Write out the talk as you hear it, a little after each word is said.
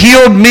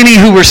healed many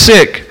who were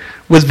sick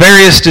with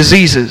various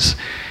diseases.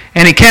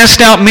 And he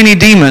cast out many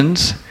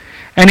demons,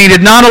 and he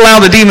did not allow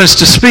the demons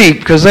to speak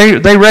because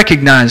they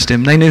recognized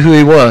him. They knew who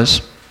he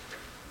was.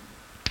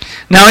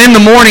 Now in the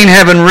morning,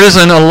 having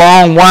risen a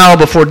long while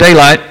before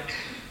daylight,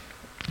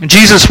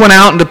 Jesus went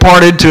out and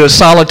departed to a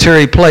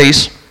solitary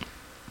place,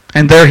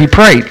 and there he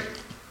prayed.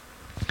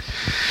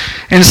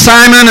 And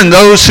Simon and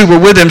those who were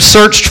with him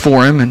searched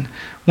for him, and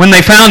when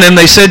they found him,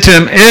 they said to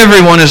him,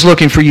 "Everyone is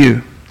looking for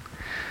you."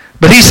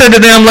 But he said to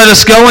them, "Let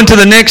us go into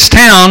the next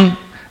town,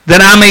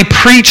 that I may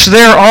preach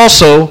there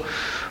also,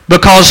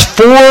 because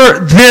for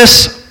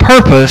this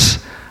purpose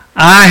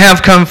I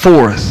have come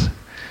forth."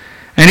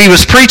 And he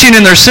was preaching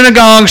in their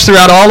synagogues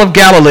throughout all of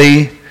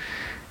Galilee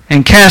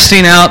and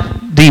casting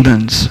out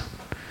demons.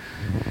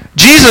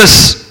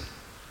 Jesus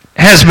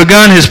has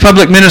begun his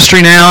public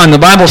ministry now, and the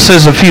Bible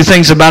says a few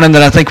things about him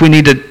that I think we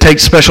need to take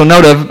special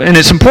note of. And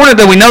it's important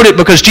that we note it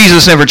because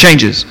Jesus never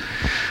changes.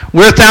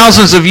 We're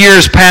thousands of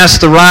years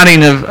past the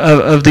writing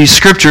of these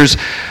scriptures,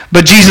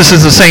 but Jesus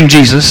is the same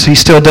Jesus. He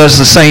still does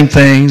the same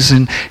things,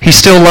 and he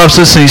still loves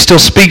us, and he still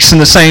speaks in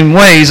the same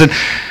ways. And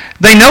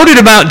they noted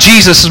about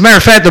Jesus, as a matter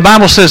of fact, the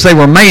Bible says they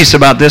were amazed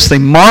about this. They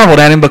marveled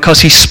at him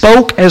because he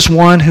spoke as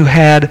one who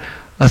had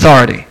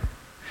authority.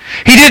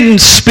 He didn't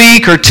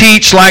speak or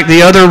teach like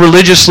the other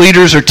religious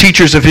leaders or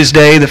teachers of his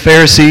day, the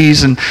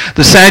Pharisees and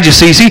the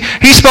Sadducees.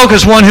 He spoke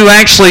as one who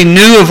actually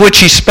knew of which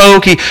he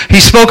spoke. He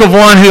spoke of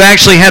one who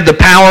actually had the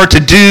power to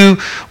do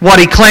what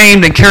he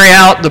claimed and carry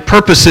out the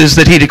purposes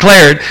that he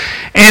declared.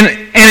 And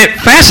it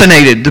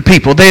fascinated the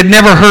people. They had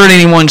never heard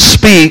anyone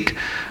speak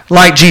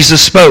like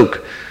Jesus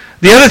spoke.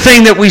 The other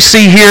thing that we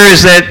see here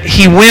is that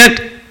he went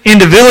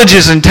into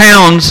villages and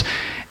towns,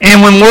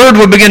 and when word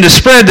would begin to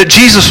spread that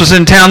Jesus was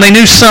in town, they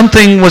knew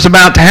something was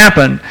about to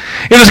happen.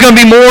 It was going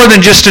to be more than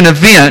just an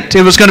event.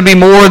 It was going to be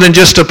more than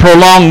just a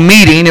prolonged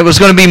meeting. It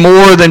was going to be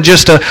more than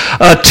just a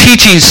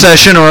teaching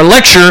session or a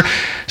lecture.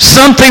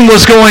 Something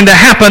was going to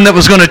happen that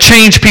was going to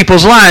change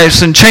people's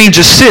lives and change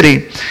a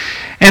city.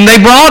 And they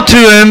brought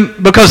to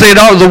him, because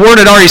the word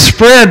had already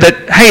spread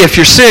that, hey, if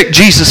you're sick,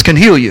 Jesus can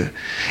heal you.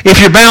 If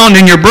you're bound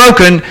and you're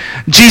broken,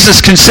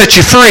 Jesus can set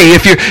you free.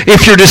 If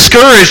you're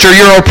discouraged or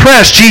you're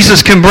oppressed, Jesus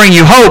can bring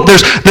you hope.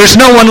 There's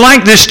no one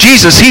like this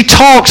Jesus. He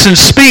talks and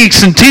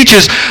speaks and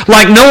teaches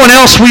like no one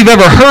else we've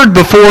ever heard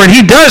before, and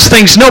he does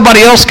things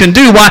nobody else can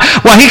do. Why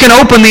he can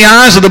open the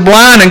eyes of the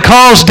blind and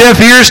cause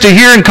deaf ears to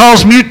hear and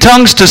cause mute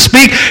tongues to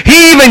speak.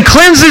 He even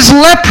cleanses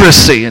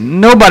leprosy, and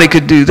nobody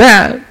could do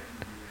that.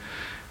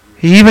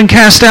 He even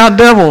cast out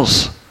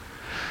devils.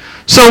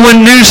 So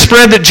when news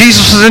spread that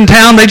Jesus was in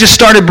town, they just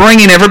started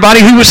bringing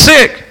everybody who was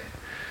sick.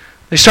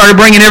 They started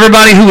bringing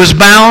everybody who was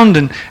bound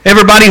and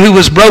everybody who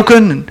was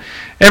broken and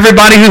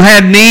everybody who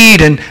had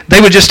need, and they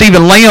would just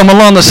even lay them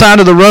along the side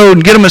of the road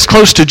and get them as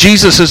close to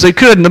Jesus as they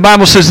could. And the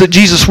Bible says that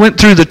Jesus went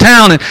through the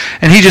town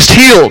and he just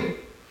healed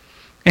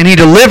and he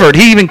delivered.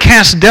 He even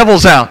cast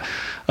devils out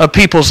of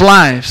people's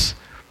lives.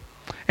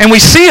 And we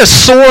see a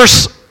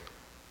source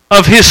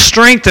of his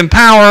strength and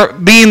power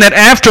being that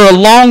after a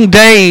long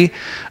day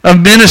of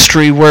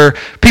ministry where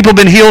people have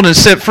been healed and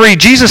set free,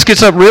 Jesus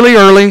gets up really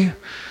early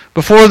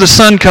before the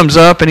sun comes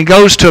up, and he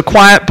goes to a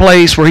quiet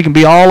place where he can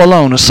be all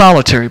alone, a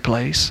solitary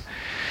place.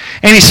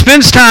 And he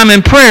spends time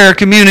in prayer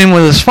communing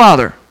with his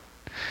Father.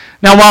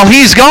 Now while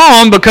he's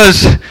gone,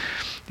 because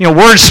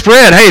word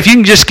spread, hey, if you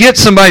can just get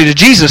somebody to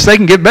Jesus, they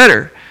can get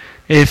better.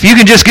 If you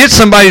can just get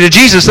somebody to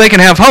Jesus, they can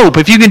have hope.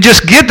 If you can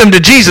just get them to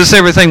Jesus,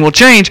 everything will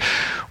change.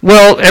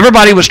 Well,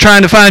 everybody was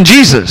trying to find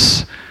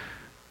Jesus.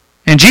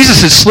 And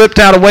Jesus had slipped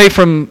out away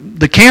from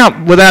the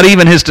camp without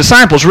even his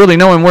disciples really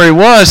knowing where he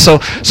was. So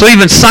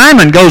even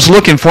Simon goes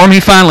looking for him. He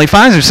finally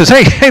finds him and says,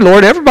 hey,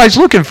 Lord, everybody's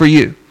looking for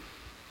you.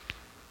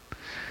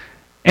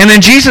 And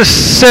then Jesus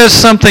says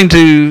something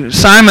to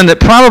Simon that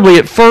probably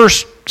at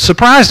first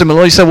surprised him a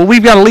little. He said, well,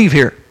 we've got to leave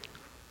here.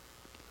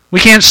 We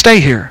can't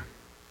stay here.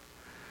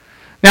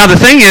 Now, the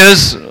thing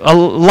is, a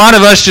lot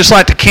of us just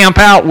like to camp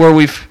out where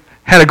we've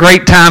had a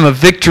great time of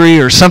victory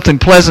or something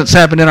pleasant's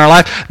happened in our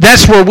life.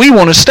 That's where we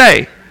want to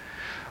stay.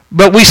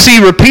 But we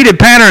see repeated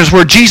patterns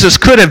where Jesus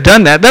could have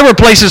done that. There were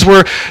places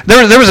where,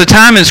 there was a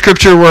time in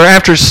Scripture where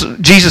after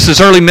Jesus'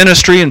 early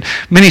ministry and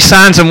many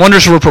signs and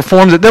wonders were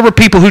performed, that there were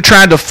people who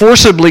tried to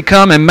forcibly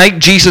come and make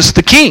Jesus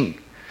the king.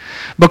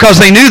 Because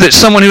they knew that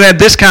someone who had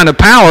this kind of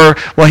power,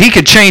 well, he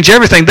could change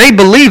everything. They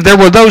believed, there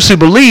were those who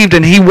believed,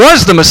 and he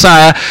was the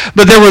Messiah,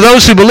 but there were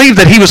those who believed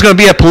that he was going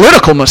to be a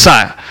political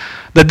Messiah.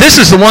 That this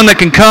is the one that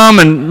can come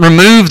and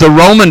remove the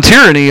Roman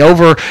tyranny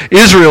over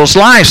Israel's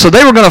life. So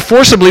they were going to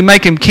forcibly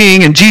make him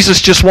king, and Jesus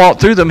just walked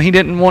through them. He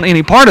didn't want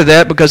any part of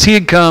that because he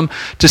had come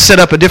to set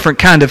up a different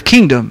kind of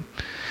kingdom.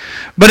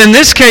 But in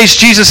this case,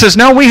 Jesus says,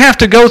 no, we have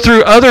to go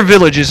through other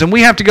villages, and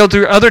we have to go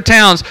through other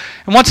towns.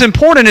 And what's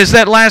important is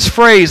that last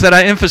phrase that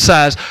I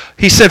emphasize.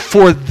 He said,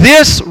 for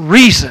this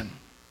reason,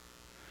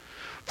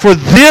 for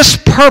this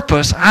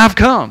purpose, I've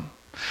come.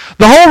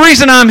 The whole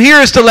reason I'm here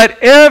is to let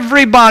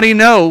everybody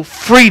know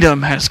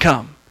freedom has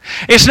come.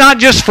 It's not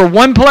just for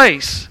one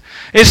place.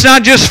 It's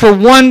not just for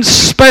one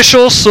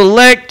special,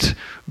 select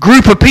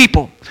group of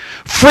people.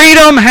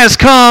 Freedom has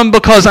come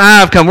because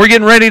I've come. We're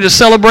getting ready to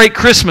celebrate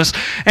Christmas.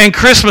 And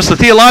Christmas, the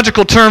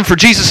theological term for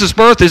Jesus'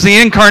 birth, is the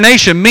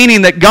incarnation,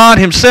 meaning that God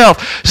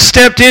himself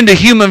stepped into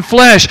human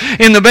flesh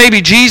in the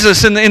baby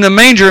Jesus in the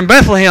manger in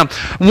Bethlehem.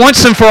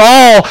 Once and for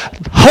all,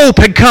 hope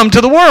had come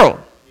to the world.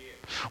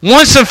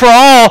 Once and for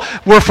all,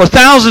 where for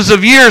thousands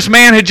of years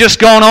man had just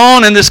gone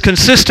on in this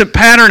consistent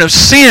pattern of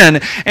sin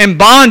and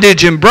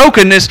bondage and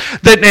brokenness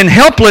and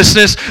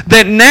helplessness,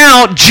 that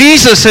now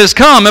Jesus has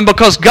come, and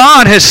because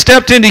God has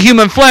stepped into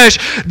human flesh,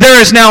 there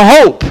is now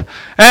hope.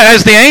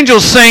 As the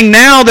angels sing,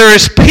 now there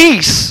is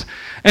peace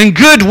and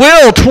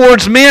goodwill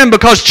towards men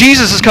because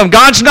Jesus has come.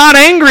 God's not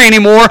angry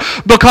anymore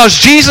because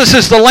Jesus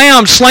is the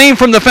Lamb slain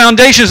from the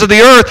foundations of the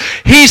earth.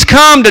 He's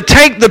come to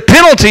take the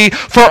penalty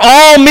for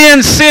all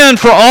men's sin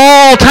for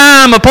all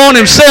time upon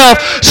himself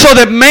so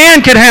that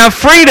man could have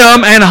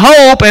freedom and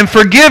hope and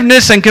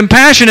forgiveness and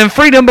compassion and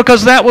freedom,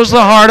 because that was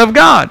the heart of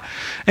God.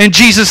 And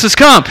Jesus has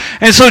come.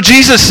 And so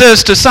Jesus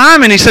says to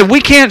Simon, he said, we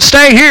can't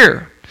stay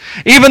here.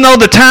 Even though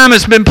the time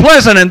has been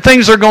pleasant and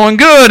things are going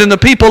good and the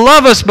people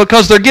love us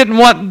because they're getting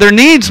what their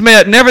needs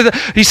met and everything.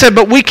 He said,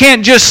 but we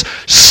can't just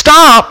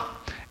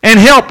stop and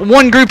help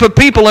one group of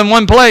people in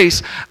one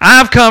place.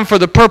 I've come for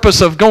the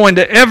purpose of going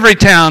to every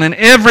town and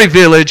every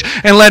village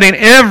and letting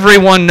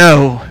everyone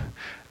know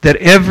that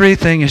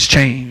everything has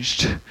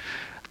changed.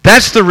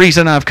 That's the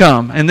reason I've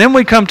come. And then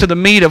we come to the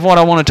meat of what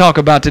I want to talk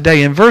about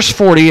today. In verse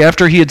 40,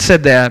 after he had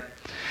said that,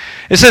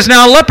 it says,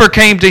 now a leper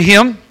came to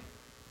him,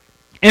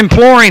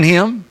 imploring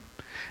him,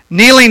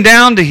 kneeling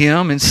down to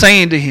him and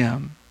saying to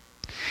him,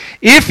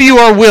 if you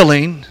are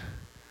willing,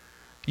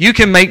 you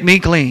can make me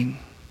clean.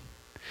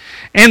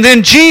 And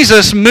then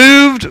Jesus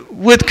moved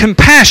with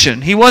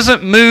compassion. He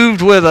wasn't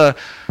moved with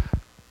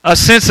a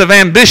sense of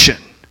ambition.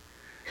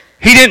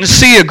 He didn't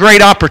see a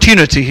great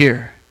opportunity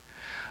here.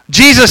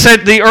 Jesus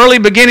at the early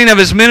beginning of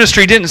his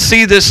ministry didn't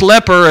see this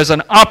leper as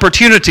an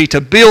opportunity to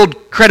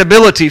build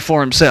credibility for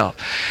himself.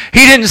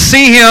 He didn't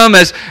see him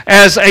as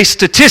a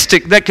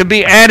statistic that could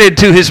be added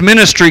to his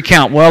ministry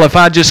count. Well, if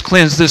I just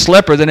cleanse this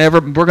leper, then we're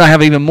going to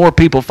have even more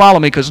people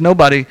follow me because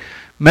nobody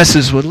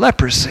messes with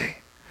leprosy.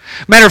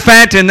 Matter of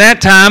fact, in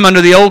that time,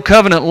 under the Old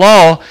Covenant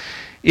law,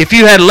 if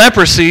you had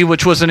leprosy,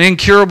 which was an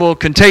incurable,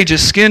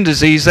 contagious skin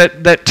disease,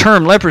 that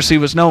term leprosy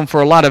was known for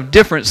a lot of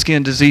different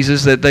skin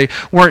diseases that they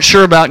weren't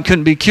sure about and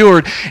couldn't be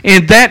cured.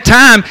 In that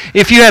time,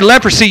 if you had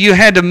leprosy, you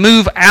had to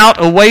move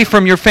out away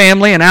from your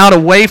family and out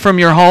away from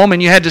your home,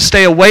 and you had to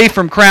stay away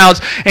from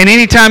crowds. And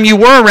anytime you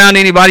were around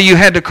anybody, you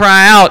had to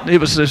cry out. It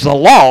was the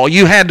law.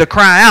 You had to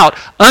cry out,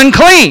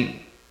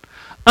 unclean,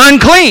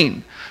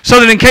 unclean.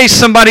 So that in case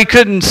somebody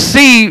couldn't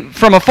see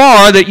from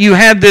afar that you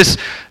had this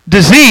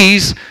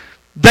disease,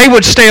 they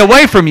would stay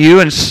away from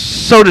you and,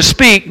 so to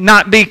speak,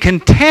 not be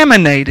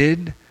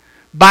contaminated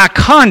by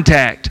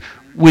contact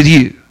with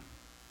you.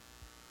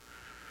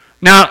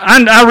 Now,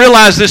 I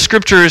realize this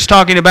scripture is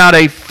talking about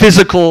a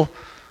physical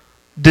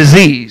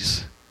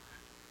disease.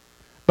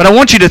 But I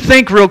want you to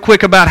think real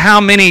quick about how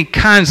many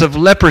kinds of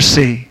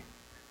leprosy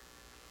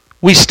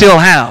we still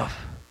have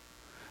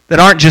that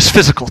aren't just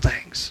physical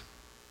things.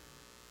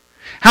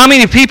 How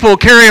many people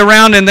carry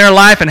around in their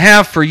life and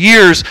have for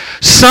years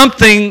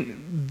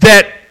something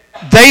that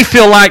they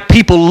feel like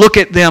people look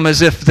at them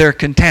as if they're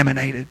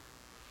contaminated.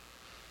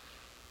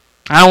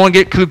 I don't want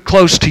to get too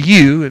close to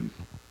you, and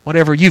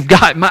whatever you've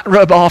got might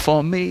rub off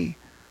on me.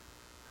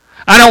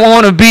 I don't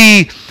want to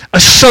be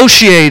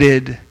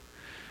associated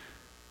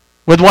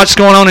with what's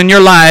going on in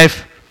your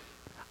life.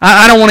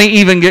 I don't want to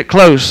even get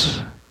close.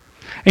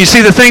 And you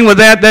see, the thing with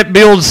that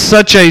builds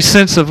such a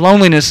sense of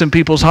loneliness in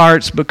people's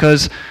hearts,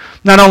 because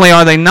not only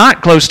are they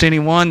not close to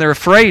anyone, they're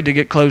afraid to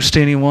get close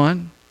to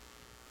anyone.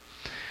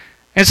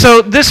 And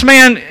so this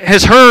man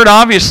has heard,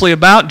 obviously,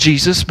 about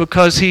Jesus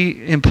because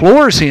he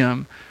implores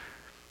him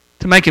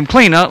to make him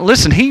clean. Now,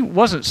 listen, he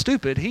wasn't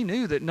stupid. He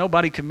knew that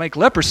nobody could make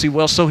leprosy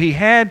well, so he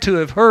had to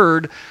have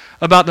heard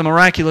about the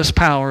miraculous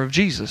power of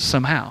Jesus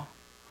somehow.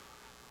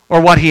 Or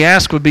what he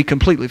asked would be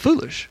completely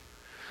foolish.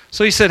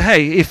 So he said,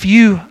 hey,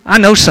 I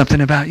know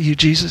something about you,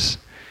 Jesus.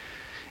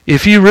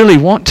 If you really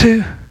want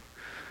to,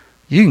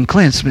 you can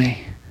cleanse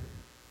me.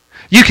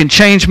 You can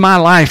change my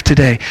life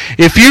today.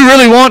 If you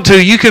really want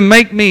to, you can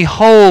make me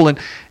whole and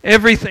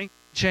everything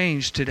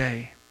changed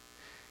today.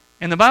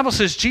 And the Bible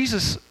says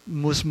Jesus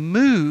was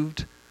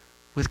moved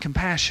with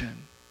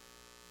compassion.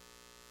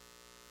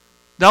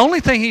 The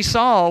only thing he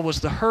saw was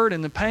the hurt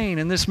and the pain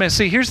in this man.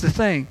 See, here's the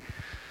thing.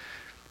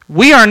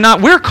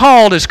 We're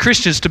called as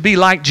Christians to be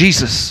like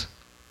Jesus.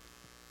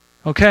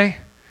 Okay?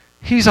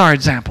 He's our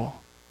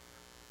example.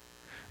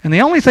 And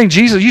the only thing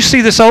you see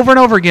this over and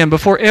over again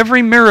before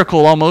every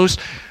miracle almost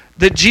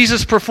that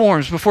Jesus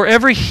performs, before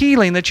every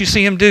healing that you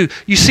see him do,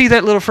 you see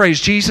that little phrase,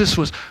 Jesus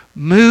was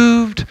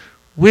moved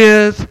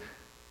with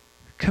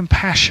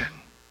compassion.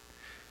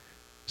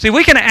 See,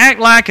 we can act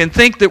like and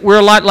think that we're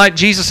a lot like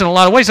Jesus in a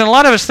lot of ways. And a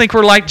lot of us think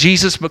we're like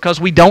Jesus because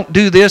we don't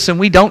do this and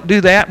we don't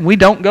do that and we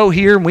don't go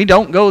here and we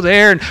don't go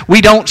there and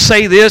we don't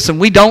say this and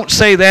we don't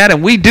say that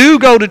and we do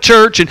go to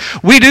church and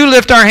we do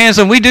lift our hands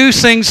and we do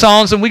sing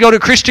songs and we go to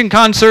Christian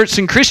concerts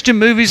and Christian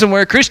movies and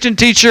wear Christian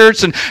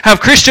t-shirts and have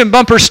Christian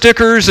bumper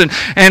stickers and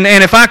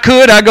if I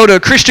could, I'd go to a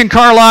Christian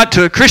car lot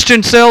to a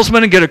Christian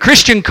salesman and get a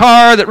Christian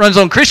car that runs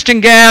on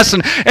Christian gas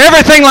and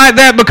everything like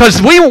that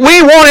because we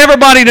want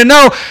everybody to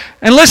know.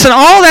 And listen,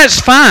 all that's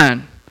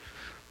fine.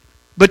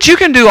 But you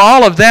can do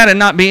all of that and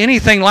not be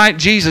anything like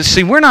Jesus.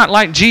 See, we're not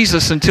like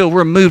Jesus until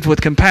we're moved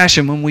with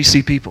compassion when we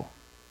see people.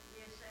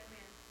 Yes,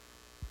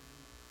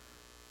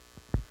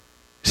 amen.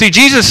 See,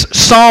 Jesus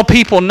saw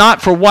people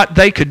not for what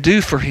they could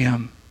do for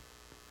him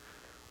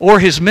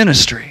or his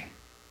ministry.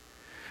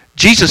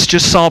 Jesus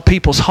just saw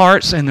people's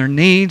hearts and their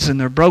needs and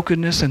their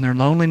brokenness and their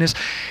loneliness,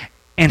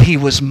 and he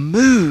was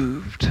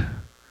moved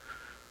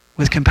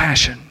with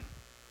compassion.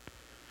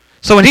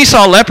 So when he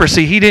saw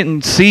leprosy, he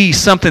didn't see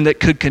something that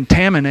could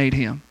contaminate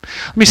him.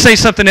 Let me say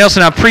something else,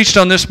 and I've preached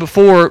on this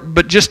before,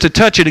 but just to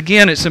touch it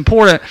again, it's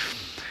important.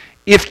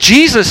 If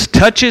Jesus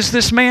touches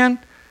this man,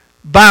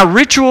 by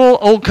ritual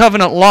Old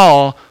Covenant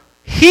law,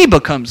 he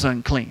becomes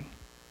unclean.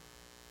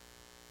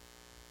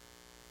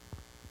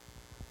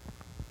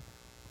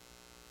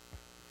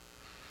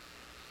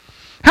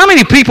 How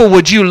many people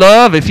would you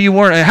love if you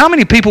weren't? How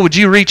many people would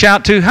you reach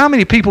out to? How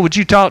many people would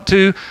you talk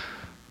to?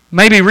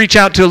 Maybe reach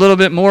out to a little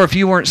bit more if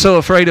you weren't so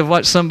afraid of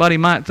what somebody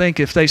might think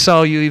if they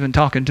saw you even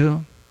talking to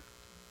them.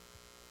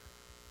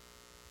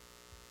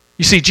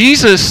 You see,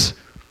 Jesus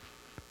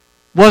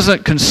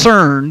wasn't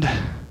concerned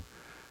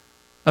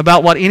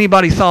about what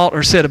anybody thought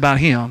or said about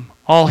him.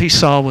 All he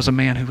saw was a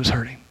man who was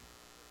hurting.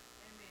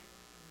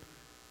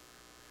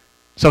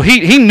 So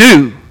he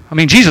knew. I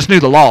mean, Jesus knew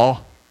the law.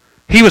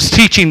 He was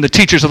teaching the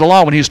teachers of the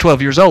law when he was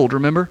 12 years old,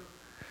 remember?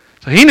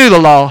 So he knew the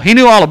law. He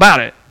knew all about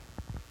it.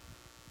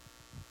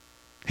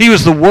 He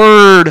was the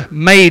Word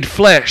made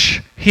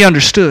flesh. He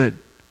understood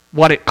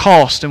what it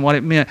cost and what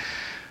it meant.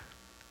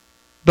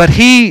 But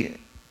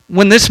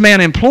when this man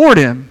implored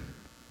him,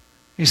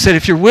 he said,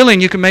 if you're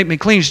willing, you can make me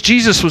clean.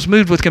 Jesus was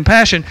moved with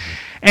compassion,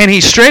 and he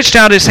stretched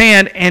out his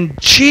hand,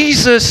 and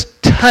Jesus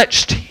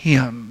touched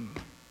him.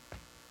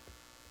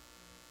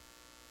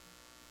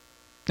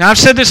 Now, I've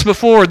said this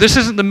before. This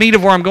isn't the meat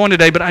of where I'm going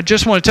today, but I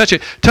just want to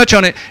touch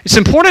on it. It's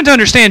important to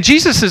understand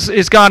Jesus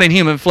is God in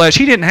human flesh.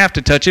 He didn't have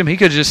to touch him. He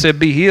could have just said,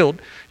 be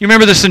healed. You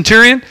remember the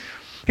centurion?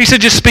 He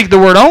said, just speak the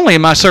word only,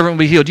 and my servant will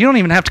be healed. You don't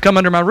even have to come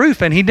under my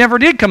roof. And he never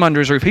did come under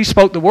his roof. He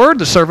spoke the word.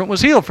 The servant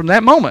was healed from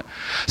that moment.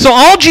 So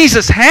all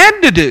Jesus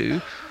had to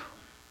do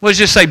was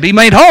just say, be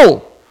made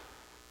whole.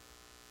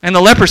 And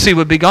the leprosy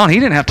would be gone. He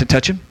didn't have to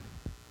touch him.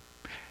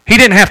 He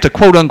didn't have to,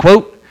 quote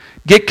unquote,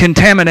 get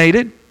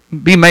contaminated,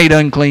 be made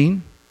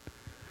unclean.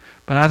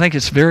 But I think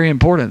it's very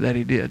important that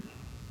he did.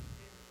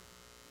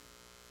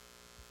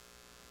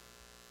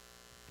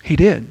 He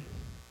did.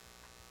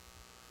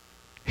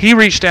 He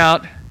reached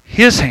out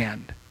his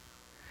hand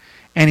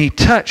and he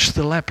touched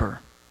the leper.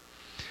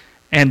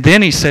 And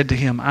then he said to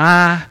him,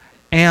 I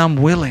am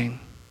willing.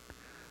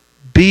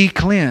 Be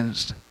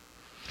cleansed.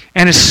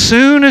 And as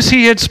soon as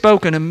he had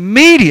spoken,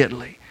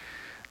 immediately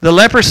the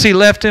leprosy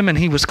left him and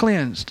he was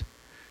cleansed.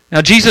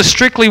 Now Jesus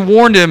strictly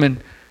warned him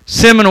and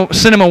sent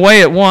him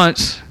away at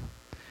once.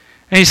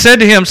 And he said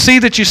to him, see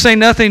that you say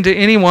nothing to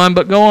anyone,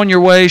 but go on your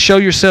way, show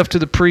yourself to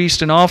the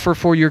priest, and offer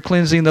for your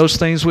cleansing those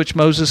things which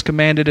Moses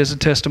commanded as a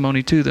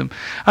testimony to them.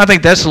 I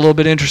think that's a little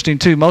bit interesting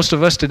too. Most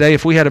of us today,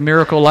 if we had a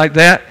miracle like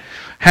that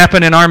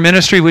happen in our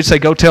ministry, we'd say,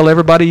 go tell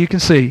everybody you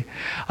can see.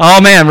 Oh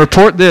man,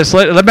 report this.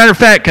 Matter of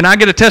fact, can I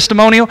get a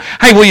testimonial?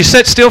 Hey, will you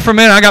sit still for a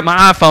minute? I got my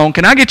iPhone.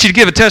 Can I get you to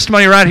give a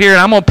testimony right here? And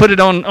I'm going to put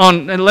it on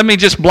and let me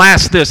just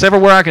blast this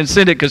everywhere I can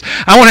send it because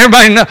I want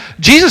everybody to know.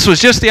 Jesus was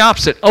just the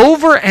opposite.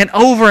 Over and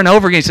over and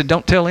over again, he said,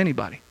 don't tell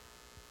anybody.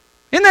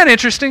 Isn't that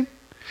interesting?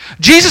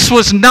 Jesus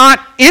was not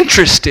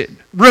interested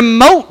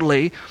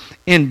remotely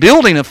in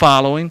building a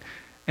following,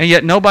 and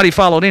yet nobody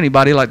followed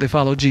anybody like they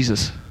followed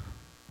Jesus.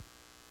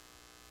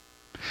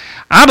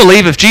 I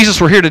believe if Jesus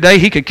were here today,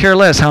 he could care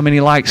less how many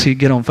likes he'd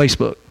get on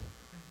Facebook.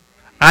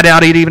 I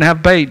doubt he'd even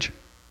have a page.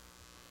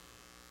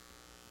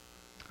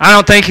 I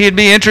don't think he'd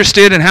be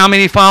interested in how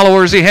many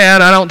followers he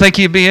had. I don't think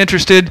he'd be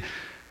interested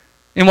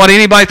in what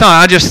anybody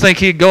thought. I just think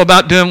he'd go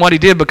about doing what he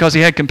did because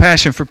he had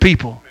compassion for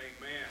people.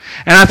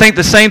 And I think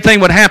the same thing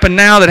would happen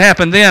now that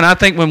happened then. I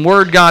think when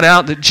word got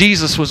out that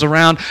Jesus was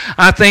around,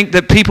 I think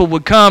that people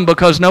would come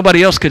because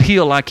nobody else could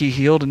heal like he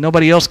healed, and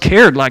nobody else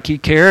cared like he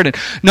cared, and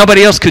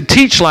nobody else could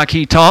teach like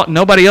he taught, and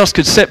nobody else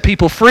could set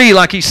people free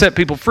like he set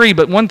people free.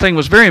 But one thing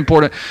was very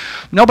important.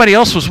 Nobody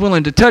else was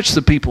willing to touch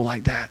the people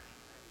like that.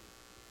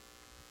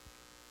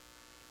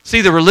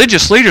 See, the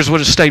religious leaders would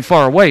have stayed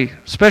far away,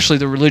 especially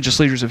the religious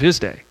leaders of his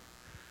day.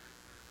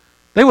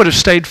 They would have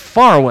stayed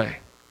far away.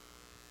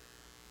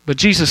 But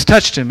Jesus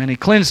touched him and he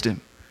cleansed him.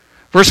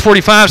 Verse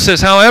 45 says,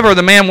 however,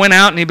 the man went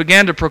out and he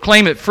began to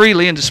proclaim it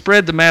freely and to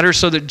spread the matter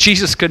so that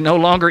Jesus could no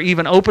longer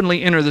even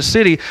openly enter the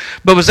city,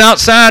 but was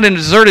outside in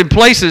deserted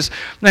places,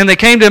 and they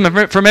came to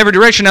him from every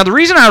direction. Now, the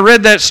reason I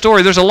read that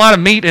story, there's a lot of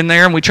meat in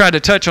there, and we tried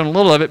to touch on a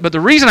little of it, but the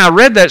reason I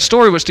read that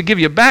story was to give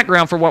you a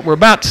background for what we're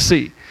about to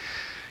see.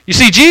 You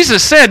see,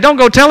 Jesus said, don't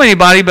go tell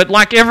anybody, but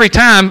like every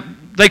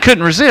time, they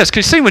couldn't resist.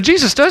 Because see, when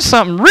Jesus does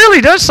something,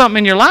 really does something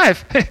in your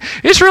life,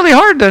 it's really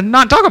hard to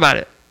not talk about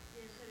it.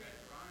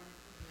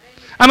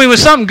 I mean, when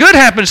something good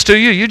happens to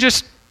you,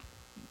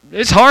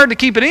 it's hard to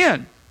keep it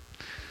in.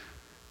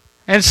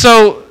 And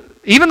so,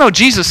 even though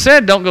Jesus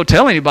said, don't go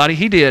tell anybody,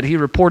 he did. He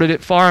reported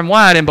it far and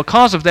wide. And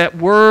because of that,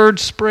 word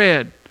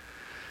spread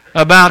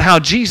about how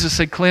Jesus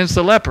had cleansed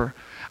the leper.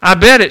 I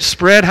bet it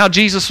spread how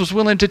Jesus was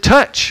willing to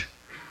touch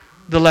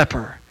the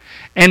leper.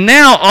 And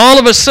now, all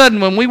of a sudden,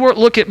 when we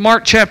look at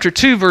Mark chapter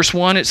 2, verse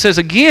 1, it says,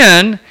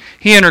 again,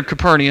 he entered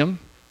Capernaum.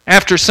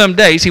 After some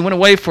days, he went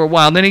away for a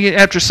while. And then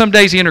after some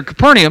days, he entered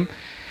Capernaum.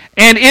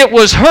 And it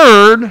was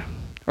heard,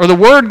 or the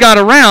word got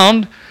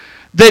around,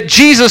 that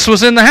Jesus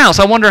was in the house.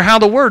 I wonder how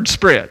the word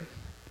spread.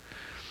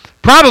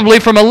 Probably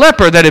from a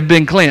leper that had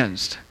been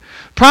cleansed.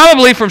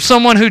 Probably from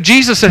someone who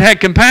Jesus had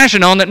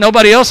compassion on that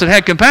nobody else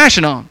had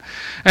compassion on.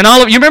 And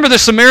you remember the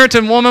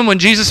Samaritan woman when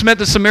Jesus met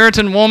the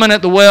Samaritan woman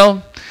at the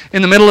well?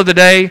 In the middle of the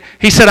day,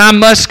 he said, I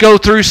must go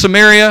through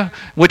Samaria,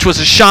 which was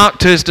a shock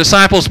to his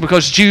disciples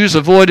because Jews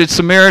avoided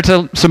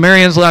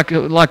Samaritans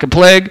like a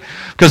plague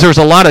because there was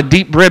a lot of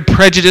deep-bred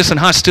prejudice and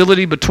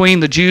hostility between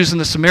the Jews and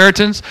the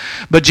Samaritans.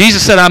 But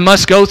Jesus said, I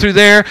must go through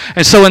there.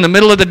 And so in the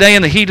middle of the day,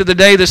 in the heat of the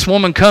day, this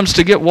woman comes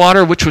to get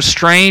water, which was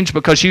strange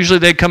because usually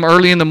they'd come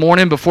early in the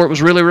morning before it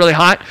was really, really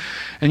hot.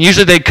 And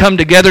usually they'd come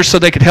together so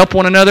they could help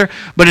one another.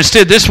 But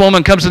instead, this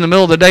woman comes in the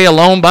middle of the day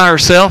alone by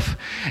herself.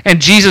 And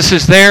Jesus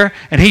is there,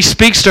 and he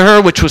speaks to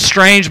her, which was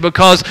strange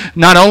because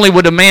not only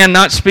would a man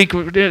not speak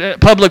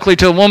publicly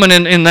to a woman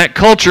in that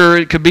culture,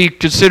 it could be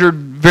considered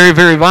very,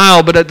 very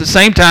vile, but at the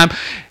same time,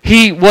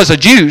 he was a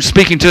Jew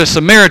speaking to a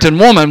Samaritan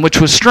woman,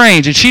 which was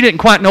strange, and she didn't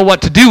quite know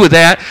what to do with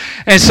that.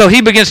 And so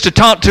he begins to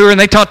talk to her, and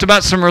they talked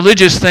about some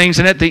religious things,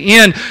 and at the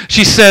end,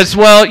 she says,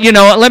 well,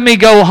 let me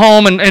go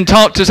home and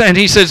talk to, and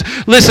he says,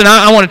 listen,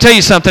 I want to tell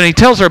you something. And he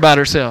tells her about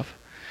herself.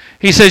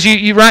 He says,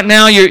 you right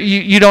now,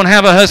 you don't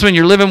have a husband,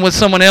 you're living with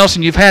someone else,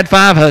 and you've had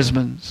 5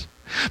 husbands.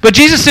 But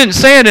Jesus didn't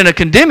say it in a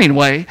condemning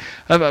way,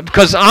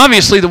 because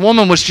obviously the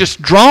woman was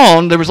just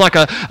drawn. There was like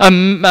a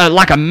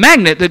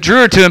magnet that drew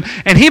her to him,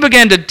 and he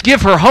began to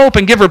give her hope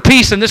and give her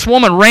peace, and this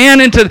woman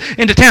ran into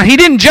town. He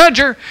didn't judge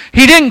her.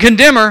 He didn't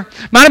condemn her.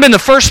 Might have been the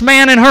first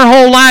man in her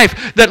whole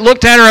life that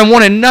looked at her and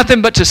wanted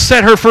nothing but to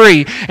set her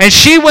free. And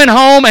she went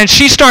home, and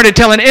she started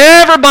telling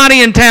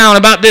everybody in town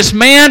about this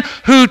man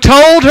who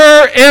told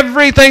her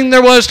everything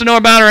there was to know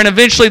about her, and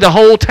eventually the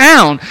whole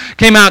town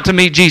came out to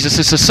meet Jesus.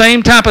 It's the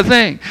same type of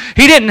thing.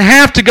 He didn't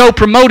have to go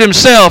promote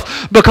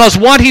himself because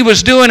what he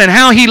was doing and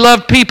how he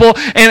loved people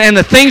and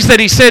the things that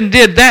he said and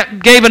did,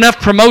 that gave enough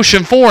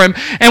promotion for him.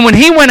 And when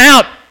he went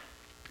out,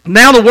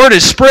 now the word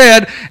is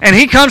spread, and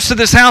he comes to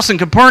this house in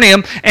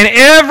Capernaum, and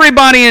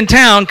everybody in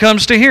town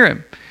comes to hear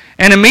him.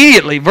 And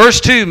immediately, verse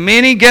 2,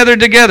 many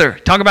gathered together.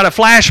 Talk about a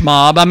flash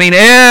mob. I mean,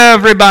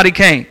 everybody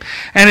came.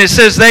 And it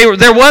says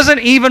there wasn't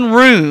even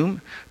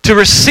room to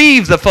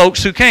receive the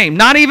folks who came,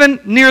 not even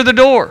near the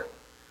door.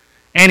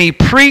 And he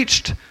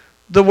preached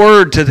the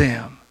word to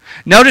them.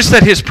 Notice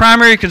that his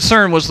primary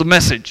concern was the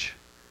message.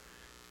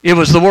 It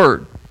was the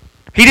word.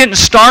 He didn't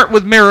start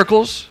with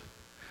miracles.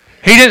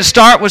 He didn't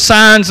start with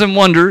signs and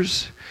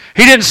wonders.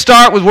 He didn't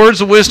start with words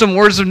of wisdom,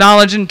 words of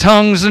knowledge, and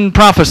tongues and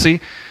prophecy.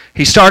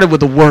 He started with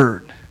the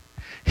word.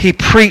 He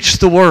preached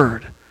the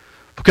word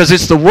because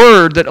it's the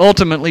word that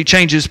ultimately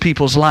changes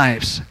people's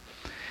lives.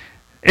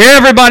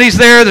 Everybody's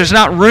there. There's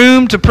not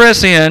room to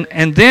press in.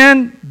 And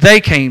then they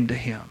came to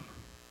him,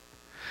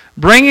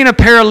 bringing a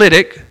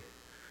paralytic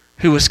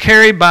who was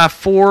carried by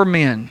 4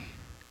 men.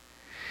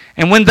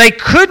 And when they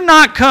could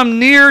not come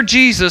near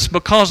Jesus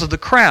because of the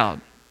crowd,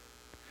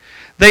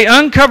 they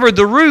uncovered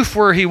the roof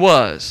where he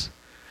was,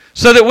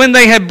 so that when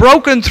they had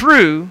broken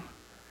through,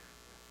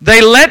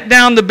 they let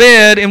down the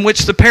bed in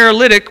which the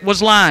paralytic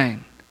was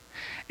lying.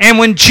 And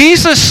when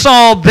Jesus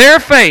saw their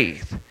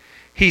faith,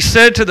 he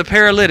said to the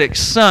paralytic,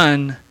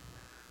 "Son,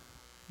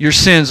 your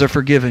sins are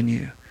forgiven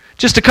you."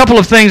 Just a couple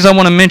of things I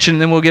want to mention,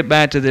 and then we'll get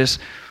back to this.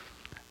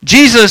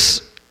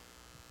 Jesus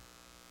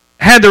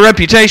had the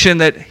reputation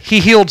that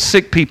he healed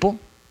sick people.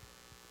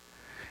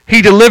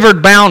 He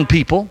delivered bound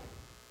people.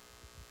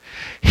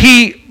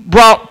 He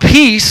brought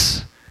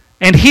peace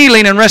and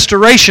healing and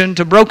restoration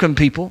to broken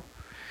people.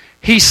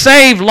 He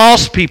saved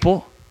lost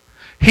people.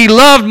 He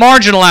loved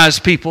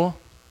marginalized people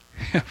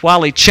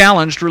while he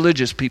challenged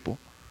religious people.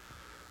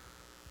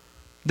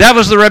 That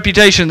was the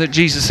reputation that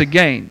Jesus had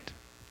gained.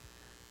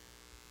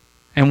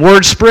 And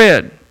word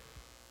spread,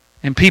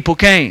 and people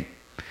came.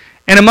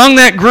 And among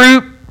that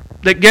group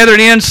that gathered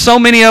in, so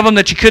many of them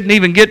that you couldn't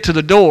even get to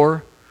the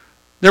door,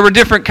 there were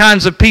different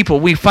kinds of people.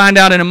 We find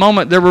out in a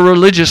moment there were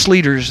religious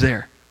leaders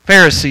there,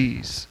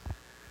 Pharisees.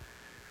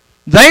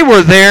 They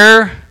were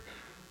there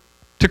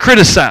to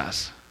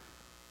criticize.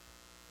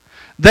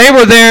 They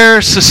were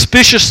there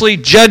suspiciously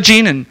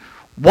judging and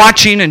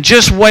watching and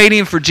just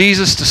waiting for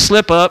Jesus to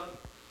slip up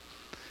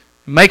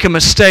and make a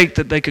mistake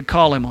that they could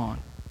call him on.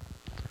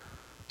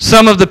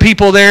 Some of the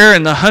people there,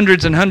 and the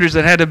hundreds and hundreds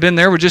that had to have been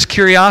there, were just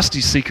curiosity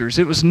seekers.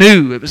 It was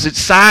new. It was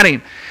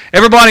exciting.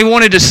 Everybody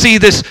wanted to see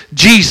this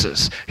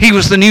Jesus. He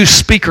was the new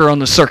speaker on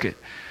the circuit.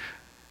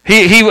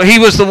 He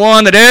was the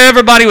one that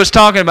everybody was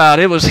talking about.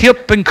 It was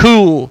hip and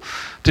cool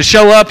to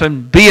show up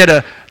and be at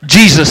a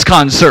Jesus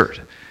concert.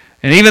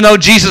 And even though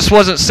Jesus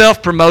wasn't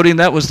self-promoting,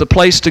 that was the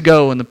place to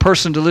go and the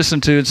person to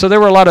listen to. And so there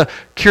were a lot of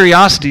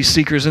curiosity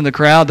seekers in the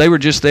crowd. They were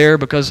just there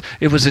because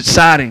it was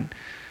exciting.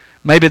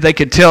 Maybe they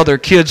could tell their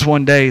kids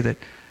one day that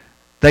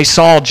they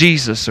saw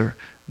Jesus or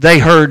they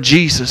heard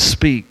Jesus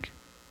speak.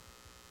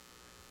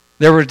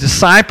 There were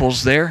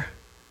disciples there,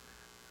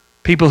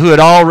 people who had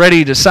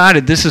already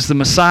decided this is the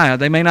Messiah.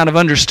 They may not have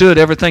understood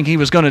everything he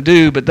was going to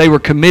do, but they were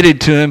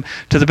committed to him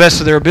to the best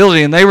of their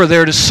ability, and they were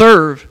there to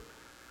serve.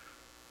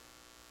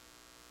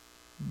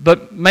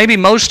 But maybe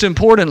most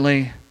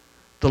importantly,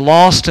 the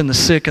lost and the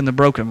sick and the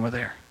broken were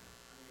there.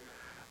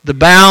 The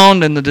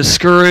bound and the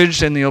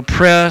discouraged and the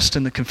oppressed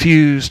and the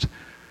confused,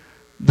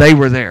 they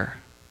were there.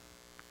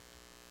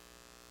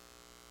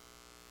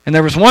 And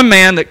there was one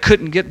man that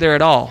couldn't get there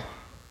at all.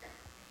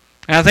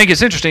 And I think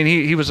it's interesting,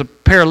 he was a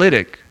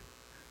paralytic.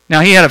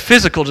 Now, he had a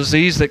physical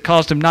disease that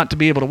caused him not to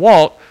be able to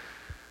walk,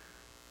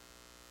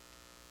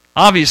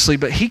 obviously,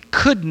 but he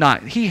could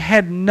not. He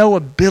had no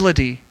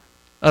ability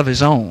of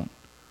his own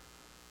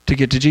to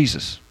get to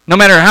Jesus. No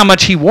matter how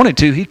much he wanted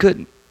to, he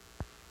couldn't.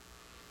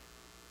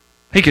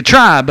 He could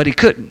try, but he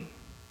couldn't.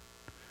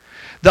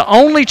 The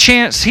only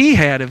chance he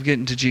had of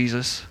getting to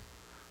Jesus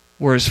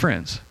were his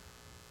friends.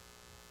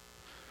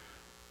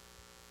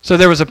 So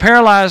there was a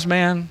paralyzed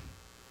man,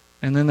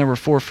 and then there were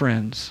 4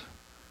 friends,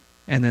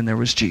 and then there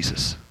was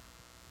Jesus.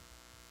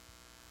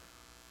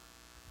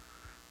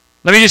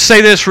 Let me just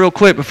say this real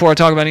quick before I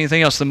talk about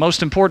anything else. The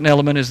most important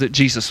element is that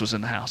Jesus was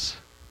in the house.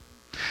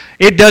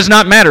 It does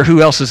not matter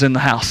who else is in the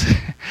house.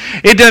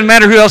 It doesn't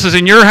matter who else is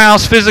in your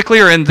house physically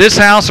or in this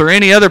house or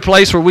any other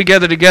place where we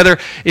gather together.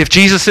 If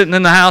Jesus is sitting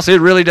in the house, it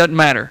really doesn't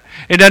matter.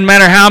 It doesn't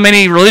matter how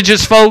many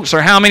religious folks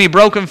or how many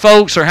broken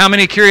folks or how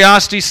many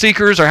curiosity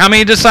seekers or how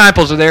many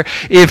disciples are there.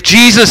 If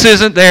Jesus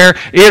isn't there,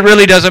 it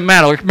really doesn't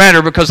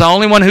matter because the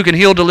only one who can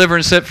heal, deliver,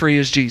 and set free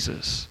is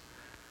Jesus.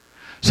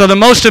 So the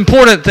most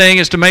important thing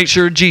is to make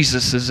sure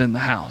Jesus is in the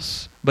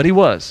house. But he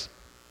was.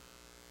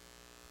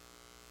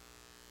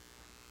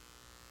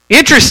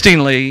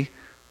 Interestingly,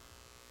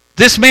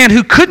 this man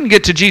who couldn't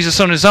get to Jesus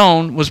on his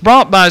own was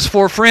brought by his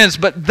 4 friends,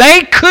 but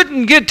they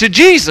couldn't get to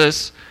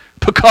Jesus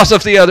because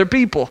of the other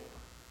people.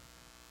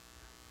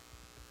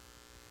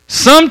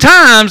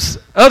 Sometimes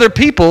other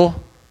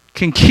people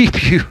can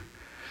keep you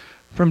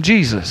from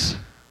Jesus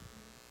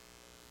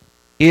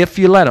if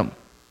you let them.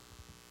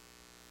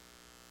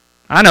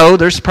 I know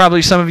there's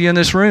probably some of you in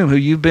this room who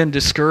you've been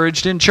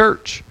discouraged in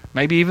church,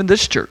 maybe even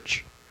this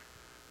church,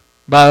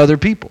 by other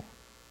people.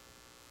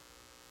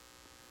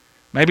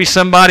 Maybe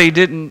somebody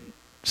didn't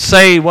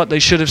say what they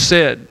should have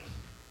said.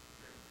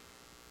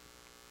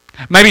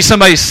 Maybe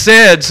somebody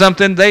said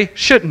something they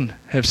shouldn't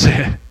have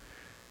said.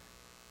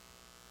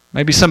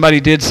 Maybe somebody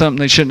did something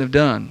they shouldn't have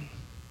done.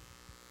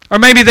 Or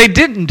maybe they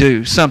didn't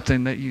do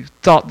something that you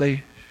thought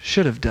they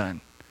should have done.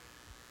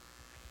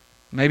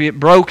 Maybe it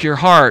broke your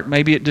heart.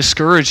 Maybe it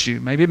discouraged you.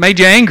 Maybe it made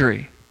you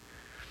angry.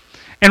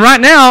 And right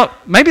now,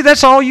 maybe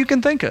that's all you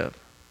can think of.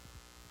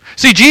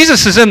 See,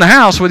 Jesus is in the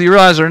house, whether you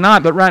realize it or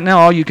not, but right now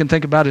all you can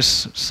think about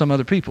is some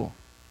other people.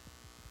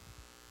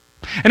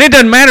 And it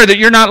doesn't matter that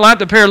you're not like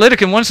the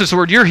paralytic in one sense of the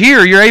word. You're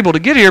here, you're able to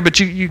get here, but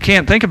you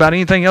can't think about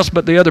anything else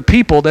but the other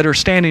people that are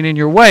standing in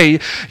your way.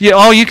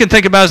 All you can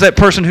think about is that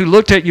person who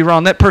looked at you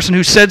wrong, that person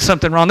who said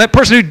something wrong, that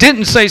person who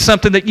didn't say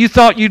something that you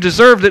thought you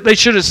deserved that they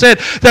should have said,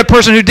 that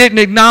person who didn't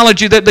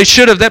acknowledge you that they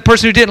should have, that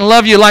person who didn't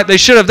love you like they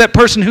should have, that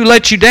person who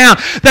let you down,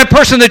 that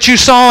person that you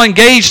saw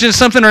engaged in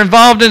something or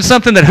involved in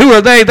something that who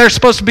are they? They're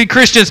supposed to be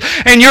Christians,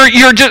 and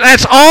you're just,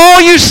 that's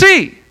all you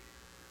see.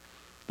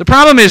 The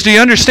problem is, do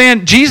you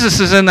understand Jesus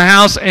is in the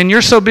house and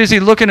you're so busy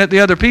looking at the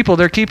other people,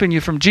 they're keeping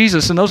you from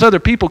Jesus, and those other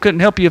people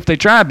couldn't help you if they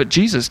tried, but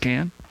Jesus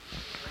can.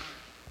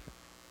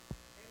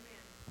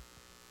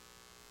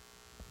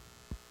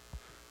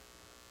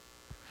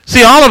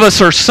 See, all of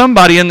us are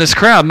somebody in this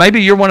crowd. Maybe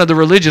you're one of the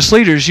religious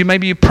leaders.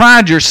 Maybe you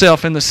pride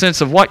yourself in the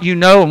sense of what you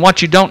know and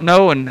what you don't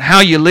know and how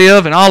you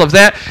live and all of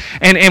that.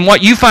 And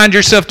what you find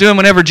yourself doing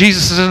whenever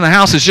Jesus is in the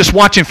house is just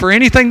watching for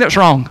anything that's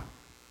wrong.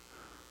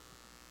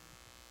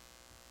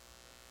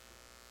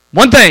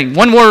 One thing,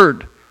 one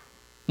word,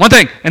 one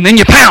thing, and then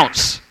you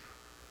pounce.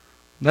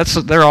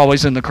 They're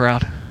always in the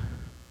crowd.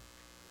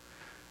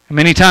 And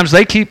many times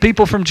they keep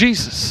people from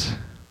Jesus.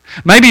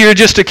 Maybe you're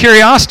just a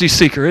curiosity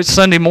seeker. It's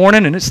Sunday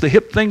morning and it's the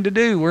hip thing to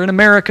do. We're in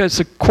America. It's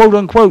a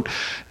quote-unquote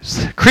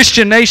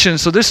Christian nation,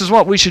 so this is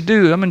what we should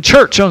do. I'm in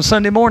church on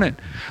Sunday morning.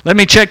 Let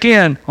me check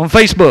in on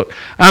Facebook.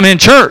 I'm in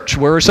church.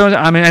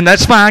 And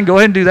that's fine. Go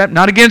ahead and do that.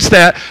 Not against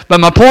that. But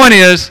my point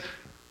is,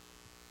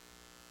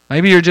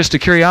 Maybe you're just a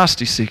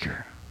curiosity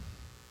seeker.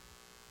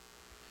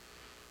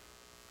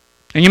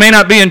 And you may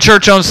not be in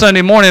church on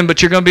Sunday morning, but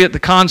you're going to be at the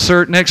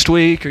concert next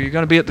week, or you're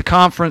going to be at the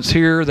conference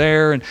here or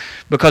there, and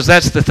because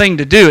that's the thing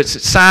to do. It's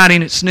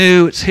exciting, it's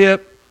new, it's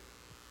hip.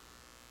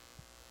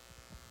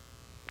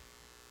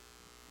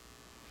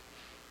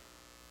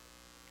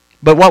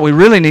 But what we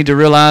really need to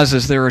realize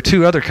is there are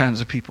two other kinds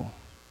of people.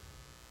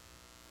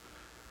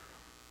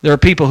 There are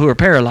people who are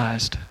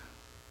paralyzed,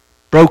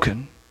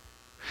 broken.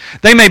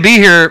 They may be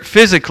here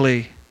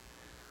physically,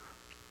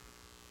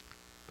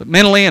 but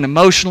mentally and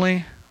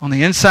emotionally, on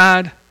the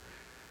inside,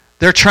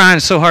 they're trying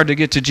so hard to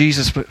get to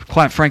Jesus, but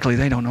quite frankly,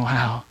 they don't know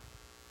how.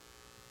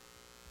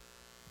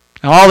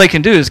 Now, all they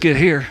can do is get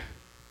here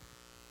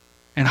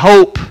and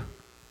hope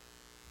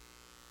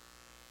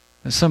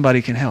that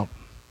somebody can help.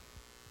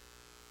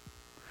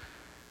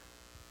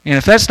 And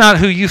if that's not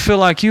who you feel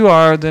like you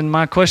are, then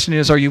my question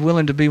is, are you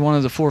willing to be one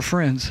of the four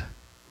friends?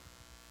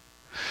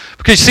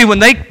 Because, you see, when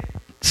they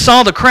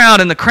saw the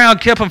crowd and the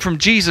crowd kept them from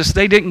Jesus,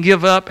 they didn't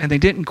give up and they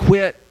didn't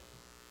quit.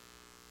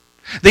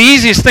 The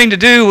easiest thing to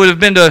do would have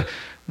been to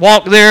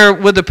walk there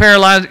with the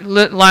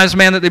paralyzed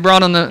man that they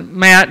brought on the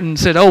mat and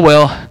said, oh,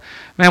 well,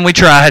 man, we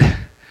tried.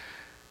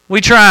 We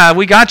tried.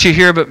 We got you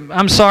here, but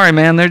I'm sorry,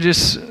 man. They're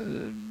just,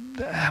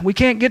 we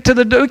can't even get to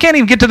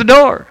the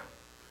door.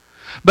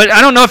 But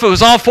I don't know if it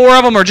was all four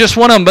of them or just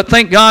one of them, but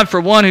thank God for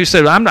one who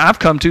said, I've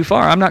come too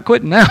far. I'm not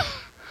quitting now.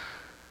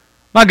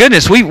 My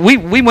goodness, we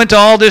went to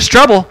all this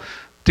trouble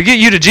to get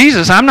you to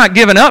Jesus. I'm not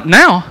giving up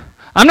now.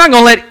 I'm not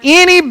going to let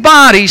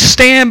anybody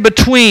stand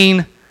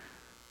between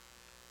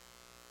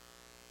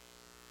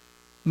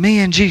me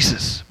and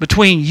Jesus,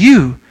 between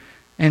you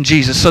and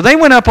Jesus. So they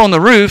went up on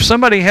the roof.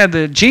 Somebody had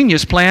the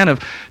genius plan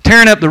of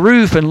tearing up the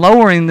roof and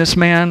lowering this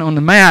man on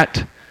the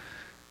mat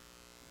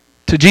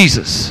to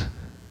Jesus.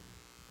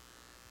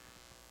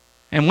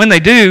 And when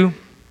they do,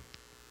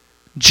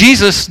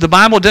 Jesus, the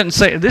Bible doesn't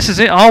say, this has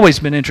always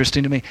been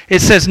interesting to me, it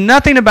says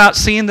nothing about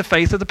seeing the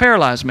faith of the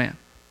paralyzed man.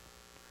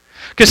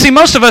 Because see,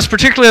 most of us,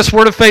 particularly us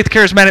Word of Faith,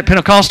 charismatic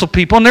Pentecostal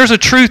people, and there's a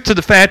truth to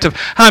the fact of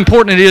how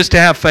important it is to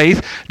have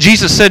faith.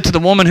 Jesus said to the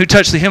woman who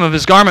touched the hem of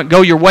his garment,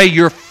 go your way,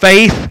 your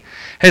faith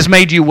has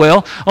made you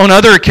well. On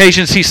other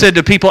occasions, he said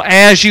to people,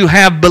 as you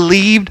have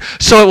believed,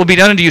 so it will be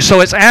done unto you. So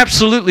it's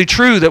absolutely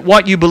true that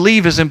what you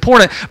believe is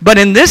important. But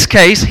in this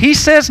case, he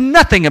says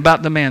nothing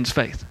about the man's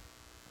faith.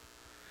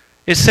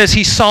 It says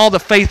he saw the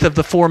faith of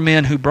the four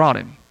men who brought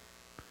him.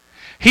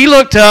 He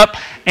looked up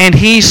and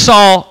he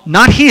saw,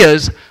 not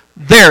his,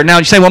 there. Now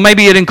you say, well,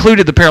 maybe it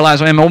included the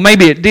paralyzed man. Well,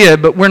 maybe it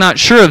did, but we're not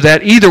sure of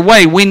that. Either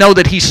way, we know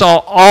that he saw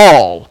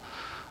all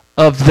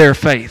of their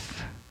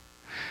faith.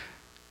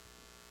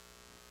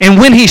 And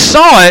when he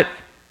saw it,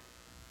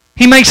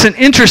 he makes an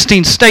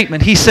interesting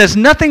statement. He says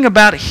nothing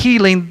about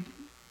healing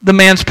the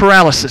man's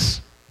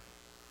paralysis.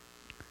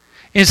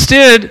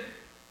 Instead,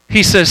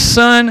 he says,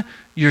 son,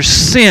 your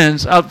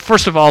sins...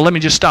 first of all, let me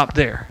just stop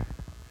there.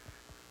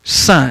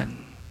 Son.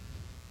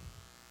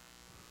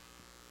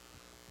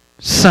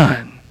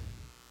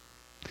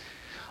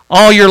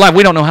 All your life,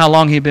 we don't know how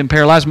long he had been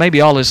paralyzed, maybe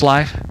all his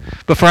life.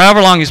 But for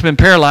however long he's been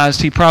paralyzed,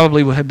 he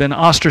probably would have been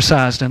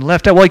ostracized and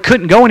left out. Well, he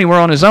couldn't go anywhere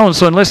on his own,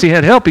 so unless he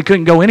had help, he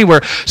couldn't go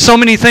anywhere. So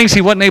many things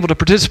he wasn't able to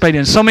participate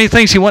in, so many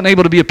things he wasn't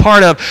able to be a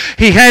part of.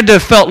 He had to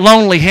have felt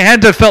lonely. He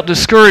had to have felt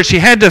discouraged. He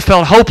had to have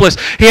felt hopeless.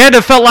 He had to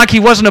have felt like he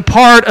wasn't a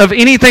part of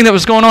anything that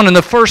was going on. And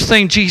the first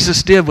thing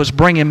Jesus did was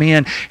bring him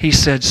in. He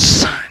said,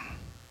 son.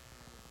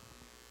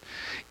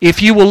 If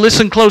you will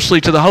listen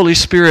closely to the Holy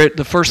Spirit,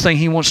 the first thing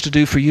he wants to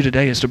do for you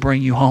today is to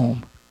bring you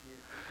home.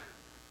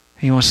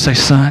 He wants to say,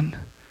 son,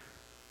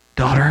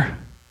 daughter,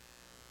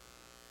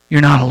 you're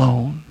not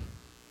alone.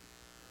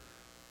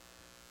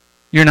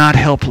 You're not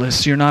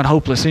helpless. You're not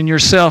hopeless. In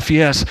yourself,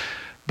 yes,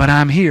 but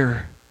I'm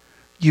here.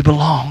 You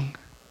belong.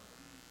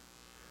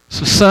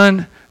 So,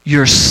 son,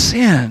 your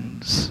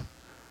sins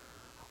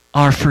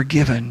are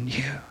forgiven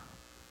you.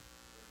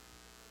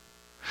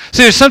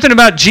 See, there's something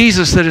about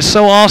Jesus that is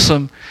so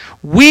awesome.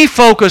 We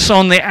focus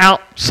on the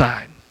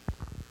outside.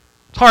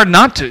 It's hard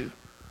not to.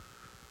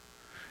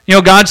 You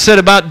know, God said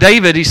about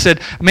David, he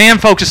said, man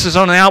focuses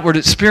on the outward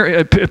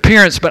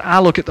appearance, but I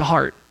look at the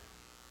heart.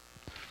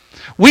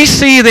 We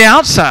see the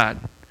outside.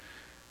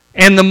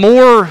 And the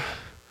more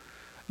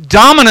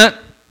dominant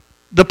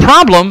the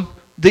problem,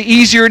 the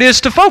easier it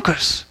is to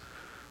focus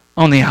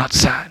on the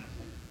outside.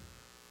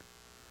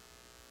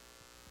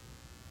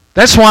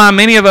 That's why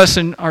many of us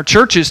in our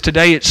churches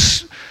today,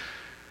 it's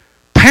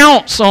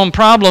pounce on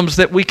problems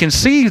that we can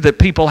see that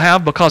people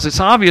have because it's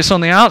obvious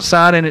on the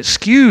outside, and it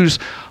skews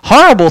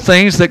horrible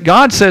things that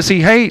God says he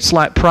hates,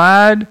 like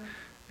pride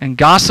and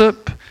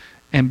gossip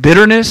and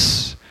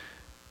bitterness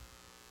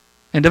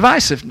and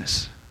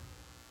divisiveness.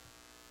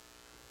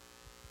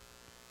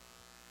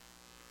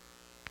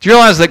 Do you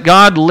realize that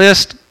God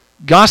lists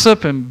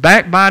gossip and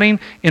backbiting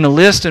in a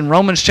list in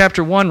Romans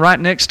chapter 1 right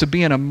next to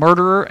being a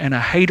murderer and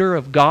a hater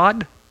of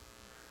God?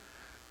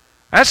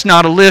 That's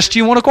not a list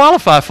you want to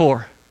qualify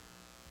for.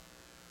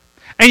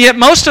 And yet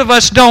most of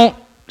us don't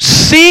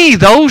see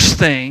those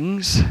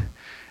things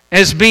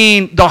as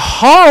being the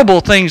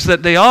horrible things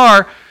that they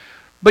are.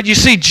 But you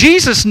see,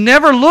 Jesus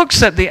never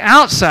looks at the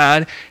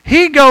outside.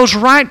 He goes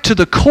right to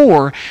the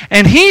core,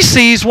 and he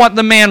sees what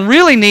the man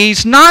really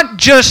needs, not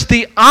just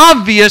the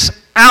obvious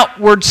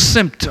outward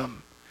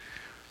symptom.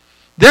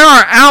 There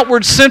are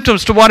outward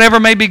symptoms to whatever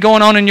may be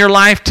going on in your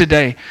life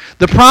today.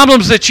 The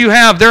problems that you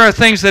have, there are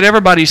things that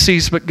everybody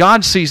sees, but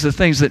God sees the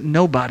things that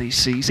nobody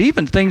sees.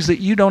 Even things that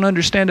you don't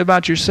understand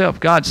about yourself,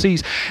 God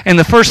sees. And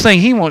the first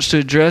thing he wants to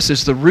address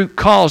is the root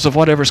cause of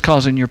whatever's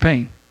causing your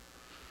pain.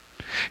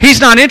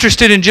 He's not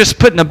interested in just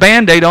putting a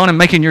Band-Aid on and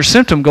making your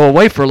symptom go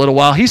away for a little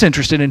while. He's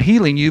interested in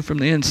healing you from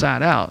the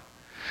inside out.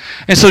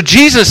 And so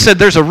Jesus said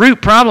there's a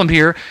root problem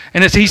here,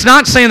 and he's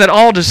not saying that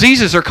all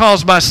diseases are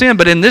caused by sin,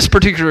 but in this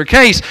particular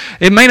case,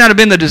 it may not have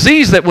been the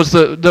disease that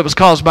was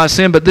caused by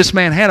sin, but this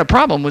man had a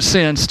problem with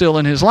sin still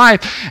in his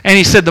life. And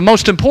he said the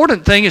most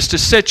important thing is to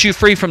set you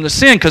free from the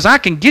sin, because I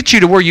can get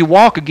you to where you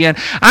walk again.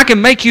 I can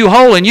make you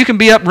whole, and you can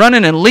be up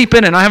running and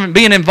leaping and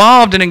being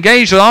involved and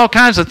engaged with all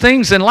kinds of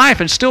things in life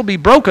and still be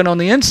broken on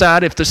the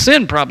inside if the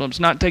sin problem's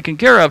not taken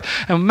care of.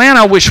 And man,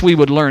 I wish we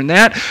would learn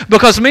that,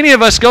 because many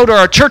of us go to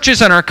our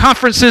churches and our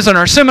conferences and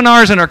our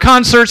seminars and our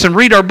concerts and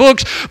read our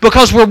books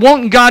because we're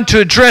wanting God to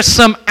address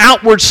some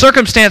outward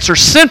circumstance or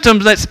symptom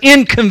that's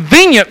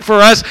inconvenient for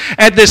us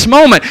at this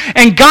moment.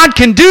 And God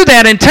can do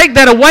that and take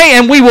that away,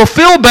 and we will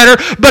feel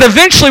better, but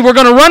eventually we're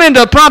going to run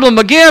into a problem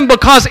again,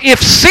 because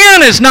if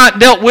sin is not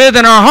dealt with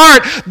in our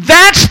heart,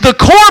 that's the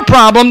core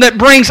problem that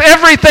brings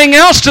everything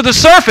else to the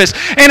surface.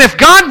 And if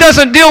God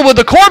doesn't deal with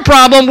the core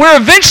problem, we're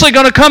eventually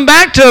going to come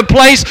back to a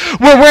place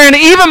where we're in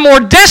even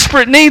more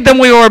desperate need than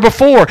we were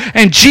before.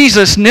 And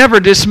Jesus never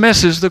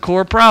dismisses the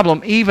core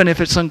problem, even if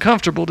it's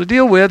uncomfortable to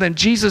deal with. And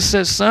Jesus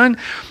says, son,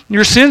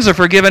 your sins are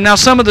forgiven. Now,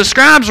 some of the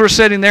scribes were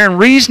sitting there and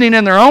reasoning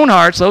in their own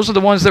hearts. Those are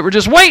the ones that were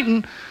just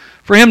waiting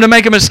for him to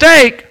make a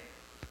mistake.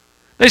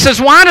 They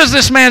says, why does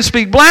this man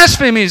speak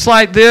blasphemies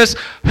like this?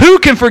 Who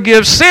can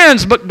forgive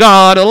sins but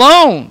God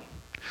alone?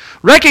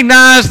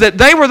 Recognize that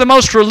they were the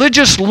most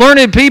religious,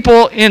 learned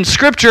people in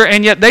Scripture,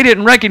 and yet they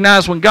didn't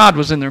recognize when God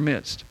was in their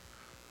midst.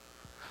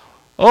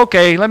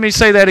 Okay, let me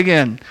say that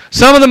again.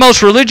 Some of the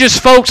most religious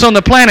folks on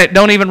the planet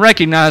don't even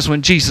recognize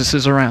when Jesus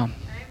is around.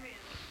 Amen.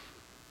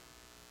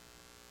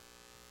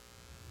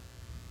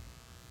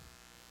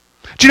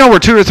 Do you know where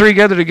two or three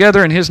gather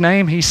together in his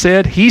name? He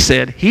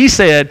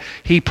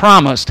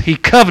promised, he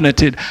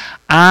covenanted,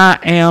 I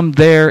am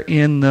there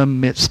in the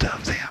midst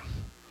of them.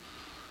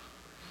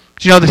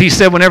 Do you know that he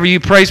said, whenever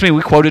you praise me,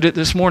 we quoted it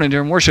this morning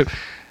during worship,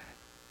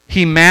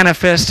 he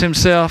manifests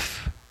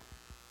himself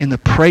in the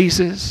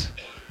praises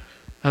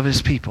of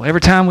his people.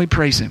 Every time we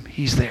praise him,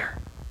 he's there.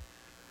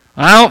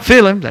 I don't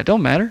feel him. That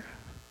don't matter.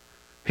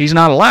 He's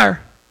not a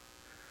liar.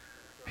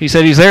 He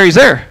said he's there, he's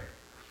there.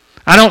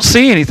 I don't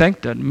see anything.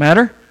 Doesn't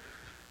matter.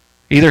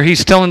 Either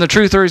he's telling the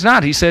truth or he's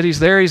not. He said he's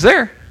there, he's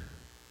there.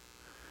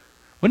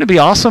 Wouldn't it be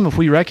awesome if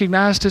we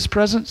recognized his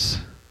presence?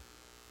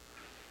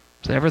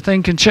 So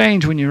everything can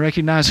change when you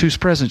recognize whose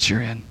presence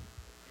you're in.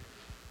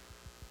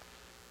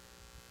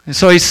 And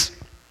so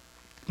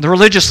the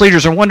religious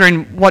leaders are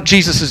wondering what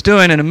Jesus is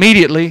doing, and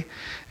immediately,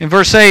 in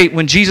verse 8,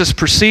 when Jesus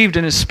perceived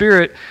in his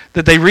spirit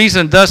that they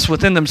reasoned thus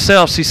within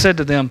themselves, he said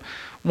to them,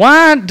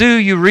 why do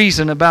you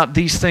reason about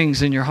these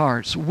things in your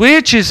hearts?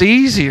 Which is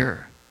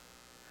easier,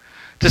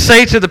 to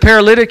say to the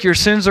paralytic, your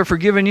sins are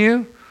forgiven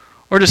you,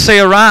 or to say,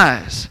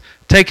 arise,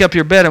 take up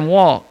your bed and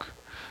walk?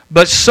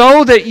 But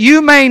so that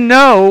you may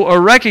know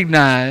or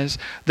recognize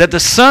that the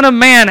Son of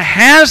Man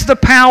has the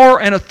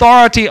power and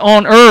authority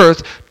on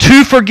earth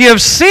to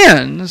forgive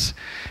sins,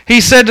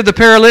 he said to the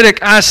paralytic,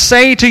 I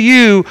say to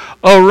you,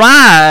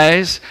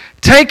 arise,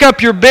 take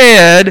up your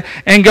bed,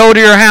 and go to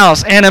your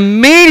house. And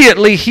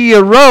immediately he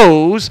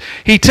arose,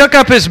 he took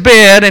up his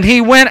bed, and he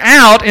went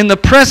out in the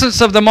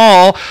presence of them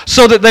all,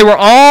 so that they were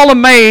all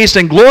amazed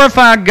and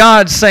glorified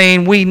God,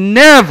 saying, we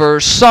never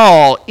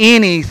saw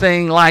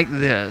anything like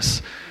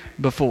this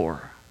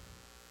before.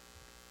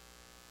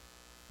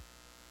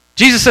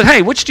 Jesus said,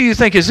 hey, which do you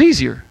think is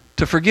easier,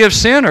 to forgive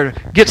sin or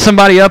get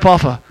somebody up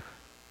off a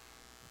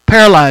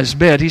paralyzed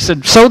bed? He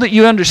said, so that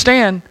you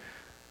understand,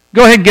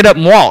 go ahead and get up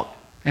and walk.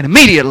 And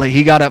immediately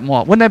he got up and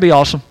walked. Wouldn't that be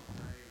awesome?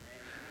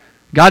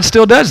 God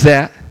still does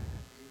that.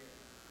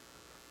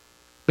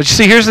 But you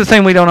see, here's the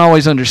thing we don't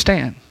always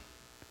understand.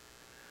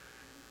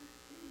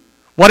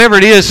 Whatever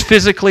it is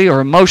physically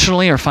or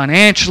emotionally or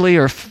financially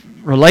or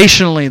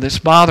relationally that's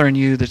bothering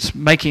you, that's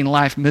making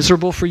life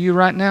miserable for you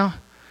right now,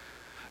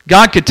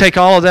 God could take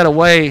all of that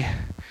away,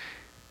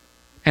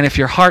 and if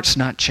your heart's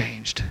not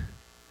changed,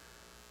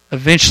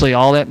 eventually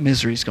all that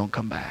misery is going to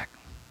come back.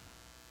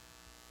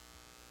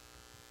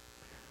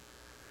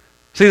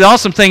 See, the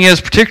awesome thing is,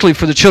 particularly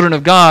for the children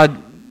of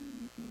God,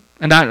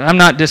 and I'm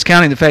not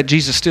discounting the fact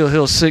Jesus still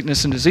heals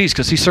sickness and disease,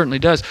 because he certainly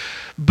does.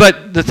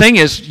 But the thing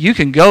is, you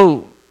can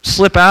go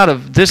slip out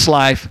of this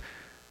life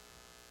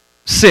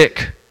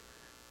sick,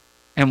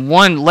 and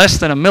less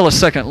than a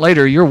millisecond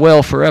later, you're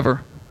well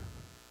forever.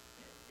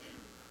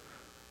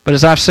 But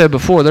as I've said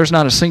before, there's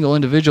not a single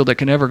individual that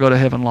can ever go to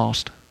heaven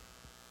lost.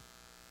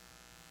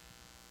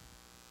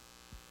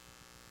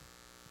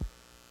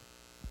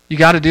 You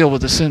got to deal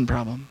with the sin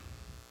problem.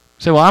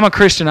 You say, well, I'm a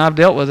Christian, I've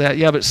dealt with that.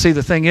 Yeah, but see,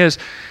 the thing is,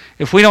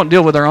 if we don't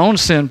deal with our own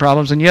sin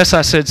problems, and yes,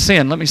 I said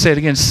sin, let me say it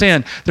again,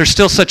 sin, there's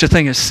still such a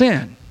thing as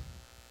sin.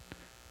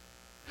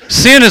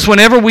 Sin is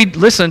whenever we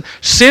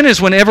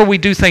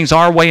do things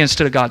our way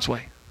instead of God's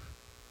way.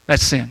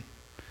 That's sin.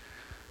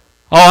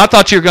 Oh, I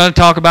thought you were going to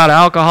talk about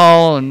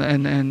alcohol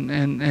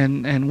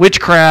and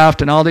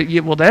witchcraft and all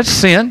that. Well, that's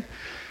sin.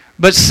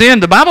 But sin,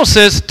 the Bible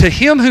says, to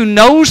him who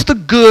knows the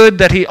good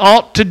that he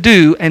ought to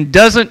do and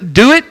doesn't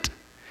do it,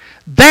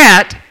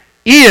 that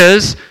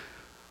is,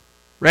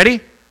 ready?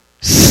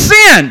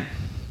 Sin.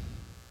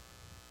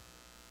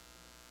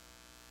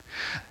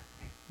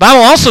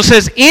 Bible also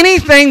says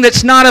anything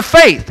that's not of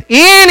faith,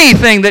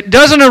 anything that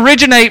doesn't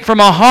originate from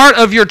a heart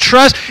of your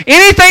trust,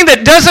 anything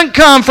that doesn't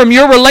come from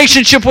your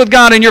relationship with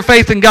God and your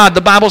faith in God,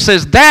 the Bible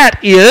says that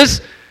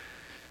is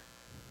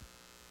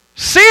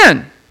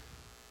sin.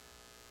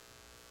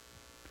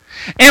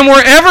 And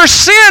wherever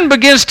sin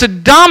begins to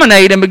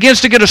dominate and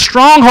begins to get a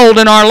stronghold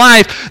in our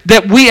life,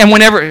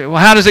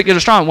 how does it get a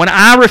stronghold? When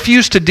I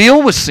refuse to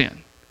deal with sin.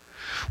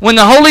 When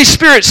the Holy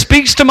Spirit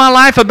speaks to my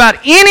life about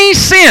any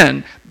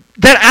sin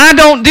that I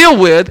don't deal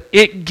with,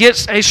 it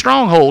gets a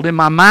stronghold in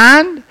my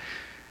mind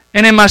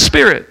and in my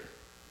spirit.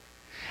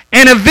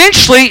 And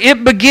eventually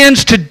it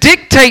begins to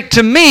dictate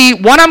to me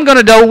what I'm going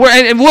to do,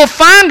 and we'll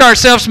find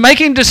ourselves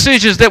making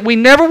decisions that we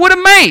never would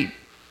have made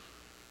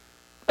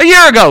a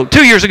year ago,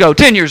 2 years ago,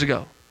 10 years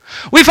ago.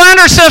 We find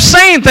ourselves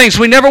saying things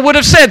we never would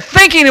have said,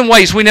 thinking in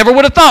ways we never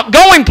would have thought,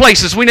 going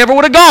places we never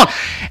would have gone.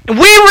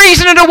 We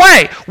reason it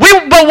away.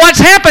 But what's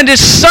happened is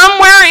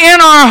somewhere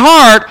in our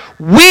heart,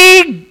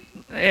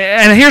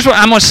 and here's what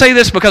I'm going to say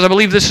this because I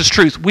believe this is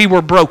truth. We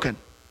were broken.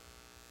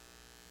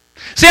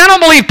 See, I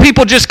don't believe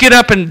people just get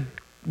up and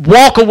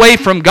walk away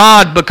from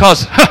God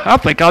because, I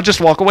think I'll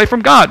just walk away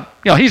from God.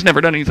 He's never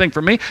done anything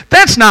for me.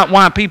 That's not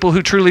why people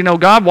who truly know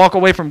God walk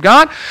away from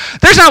God.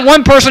 There's not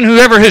one person who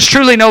ever has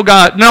truly known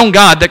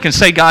God that can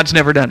say God's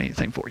never done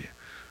anything for you.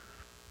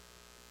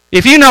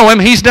 If you know him,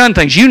 he's done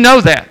things. You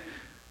know that.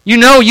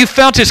 You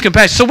felt his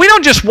compassion. So we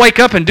don't just wake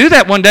up and do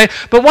that one day,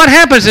 but what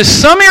happens is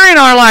some area in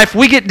our life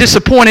we get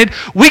disappointed,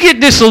 we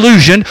get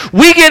disillusioned,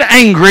 we get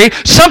angry,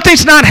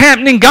 something's not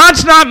happening,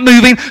 God's not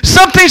moving,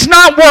 something's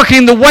not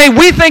working the way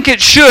we think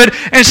it should,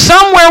 and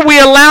somewhere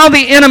we allow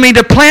the enemy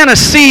to plant a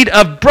seed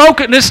of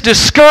brokenness,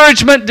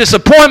 discouragement,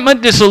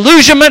 disappointment,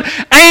 disillusionment,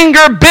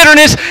 anger,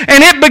 bitterness,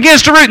 and it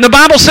begins to root. And the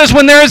Bible says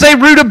when there is a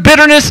root of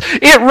bitterness,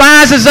 it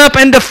rises up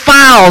and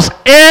defiles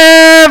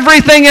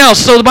everything else.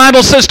 So the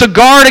Bible says to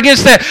guard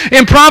against that.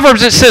 In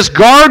Proverbs it says,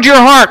 guard your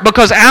heart,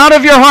 because out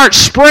of your heart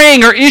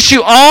spring or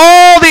issue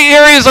all the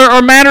areas or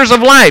matters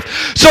of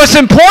life. So it's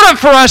important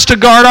for us to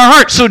guard our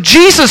heart. So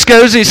Jesus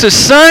goes and he says,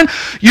 son,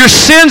 your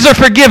sins are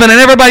forgiven.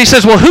 And everybody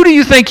says, well, who do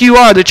you think you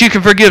are that you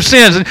can forgive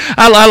sins? And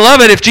I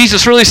love it if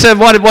Jesus really said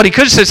what he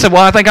could have said,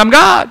 well, I think I'm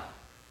God.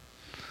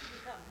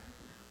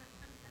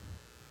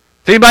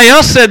 If anybody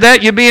else said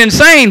that, you'd be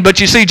insane. But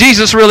you see,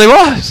 Jesus really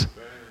was.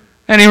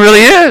 And he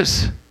really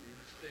is.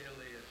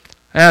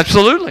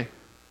 Absolutely.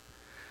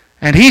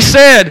 And he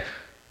said,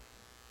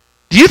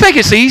 do you think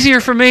it's easier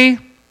for me?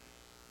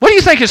 What do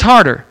you think is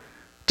harder?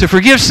 To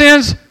forgive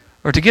sins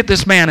or to get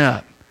this man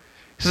up?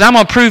 He says, I'm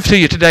going to prove to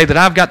you today that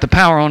I've got the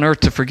power on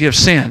earth to forgive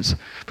sins.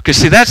 Because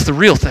see, that's the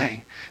real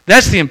thing.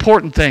 That's the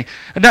important thing.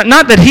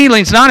 Not that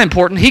healing's not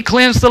important. He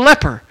cleansed the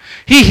leper.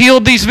 He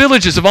healed these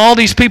villages of all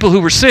these people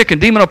who were sick and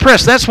demon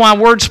oppressed. That's why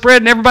word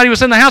spread and everybody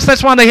was in the house.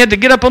 That's why they had to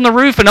get up on the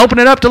roof and open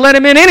it up to let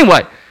him in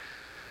anyway.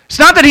 It's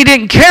not that he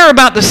didn't care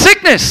about the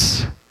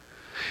sickness.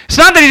 It's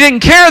not that he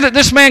didn't care that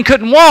this man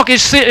couldn't walk.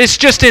 It's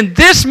just in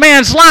this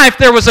man's life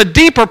there was a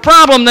deeper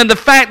problem than the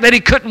fact that he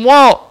couldn't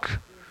walk.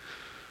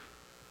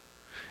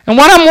 And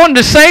what I'm wanting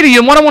to say to you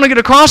and what I want to get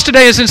across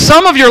today is in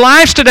some of your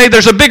lives today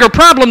there's a bigger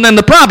problem than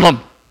the problem.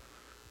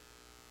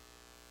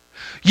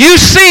 You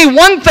see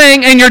one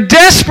thing and you're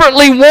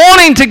desperately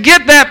wanting to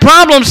get that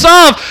problem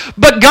solved,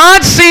 but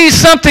God sees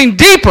something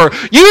deeper.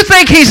 You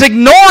think he's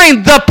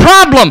ignoring the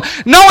problem.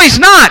 No, he's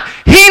not.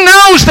 He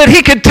knows that he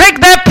could take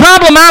that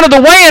problem out of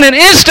the way in an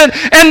instant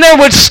and there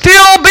would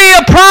still be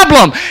a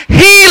problem.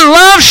 He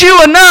loves you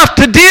enough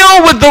to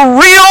deal with the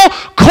real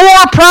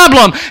core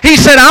problem. He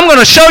said, I'm going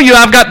to show you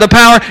I've got the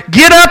power.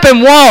 Get up and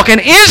walk. And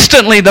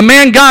instantly the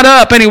man got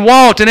up and he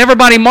walked and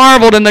everybody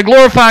marveled and they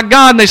glorified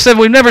God and they said,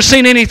 we've never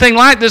seen anything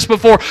like this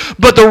before.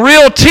 But the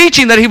real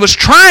teaching that he was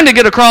trying to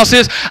get across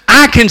is,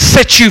 I can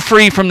set you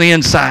free from the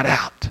inside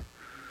out.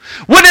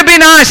 Wouldn't it be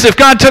nice if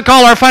God took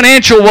all our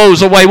financial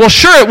woes away? Well,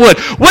 sure it would.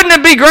 Wouldn't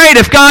it be great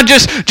if God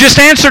just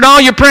answered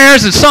all your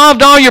prayers and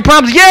solved all your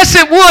problems? Yes,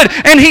 it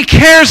would. And he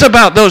cares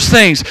about those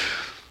things.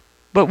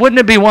 But wouldn't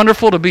it be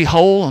wonderful to be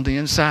whole on the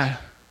inside?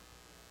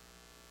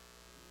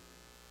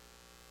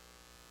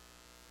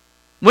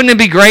 Wouldn't it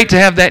be great to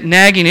have that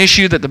nagging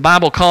issue that the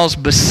Bible calls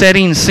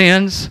besetting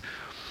sins?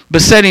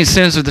 Besetting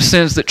sins are the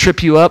sins that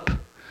trip you up.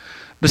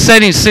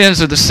 Besetting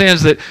sins are the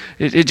sins that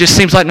it just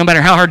seems like no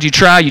matter how hard you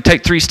try, you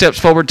take 3 steps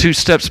forward, 2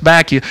 steps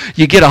back, you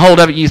get a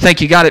hold of it, you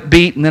think you got it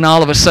beat, and then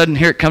all of a sudden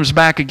here it comes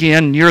back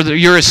again, and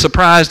you're as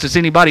surprised as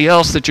anybody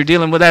else that you're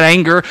dealing with that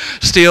anger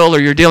still, or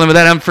you're dealing with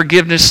that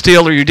unforgiveness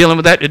still, or you're dealing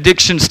with that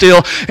addiction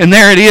still, and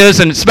there it is,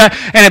 and it's back.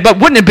 But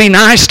wouldn't it be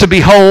nice to be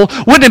whole?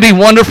 Wouldn't it be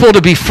wonderful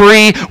to be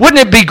free? Wouldn't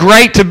it be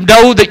great to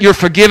know that you're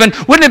forgiven?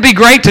 Wouldn't it be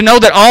great to know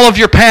that all of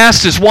your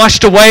past is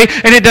washed away,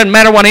 and it doesn't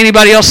matter what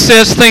anybody else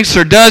says, thinks,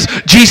 or does?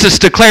 Jesus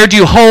declared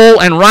you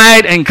whole and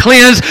right and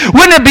cleansed.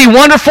 Wouldn't it be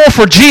wonderful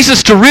for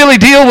Jesus to really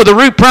deal with the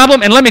root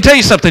problem? And let me tell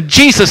you something,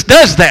 Jesus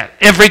does that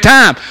every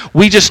time.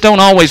 We just don't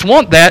always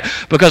want that,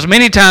 because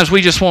many times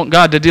we just want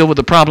God to deal with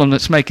the problem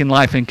that's making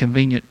life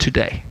inconvenient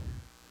today.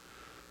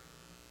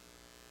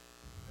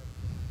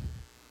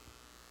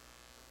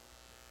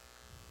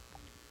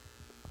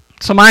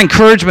 So my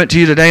encouragement to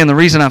you today, and the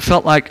reason I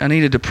felt like I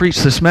needed to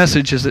preach this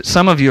message, is that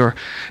some of you are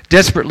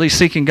desperately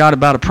seeking God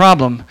about a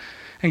problem,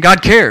 and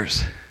God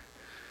cares.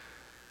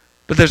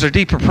 But there's a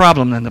deeper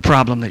problem than the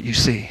problem that you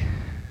see.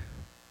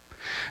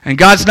 And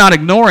God's not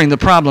ignoring the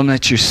problem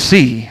that you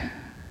see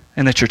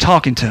and that you're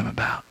talking to Him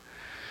about.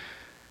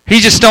 He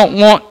just don't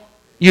want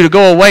you to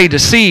go away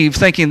deceived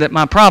thinking that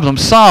my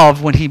problem's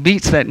solved when He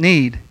meets that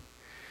need.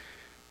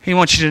 He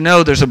wants you to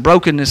know there's a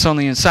brokenness on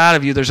the inside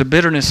of you. There's a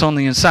bitterness on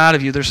the inside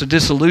of you. There's a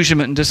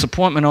disillusionment and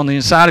disappointment on the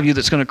inside of you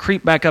that's going to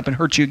creep back up and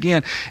hurt you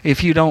again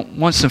if you don't,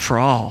 once and for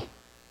all,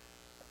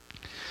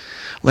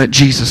 let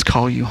Jesus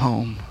call you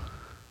home.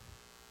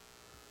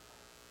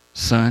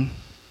 Son,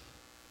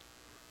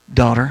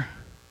 daughter.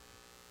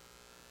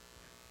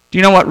 Do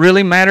you know what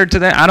really mattered to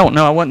that? I don't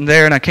know. I wasn't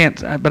there and I can't,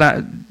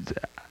 but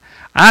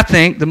I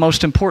think the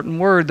most important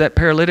word that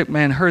paralytic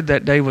man heard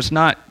that day was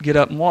not get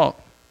up and walk.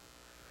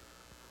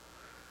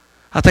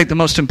 I think the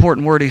most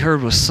important word he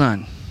heard was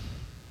son.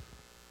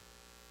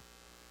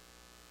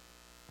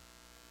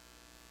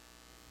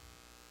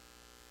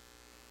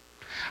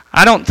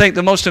 I don't think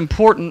the most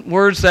important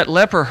words that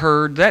leper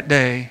heard that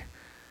day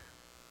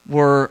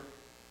were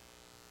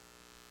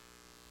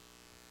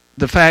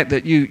the fact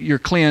that you're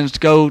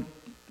cleansed, go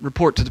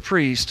report to the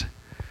priest.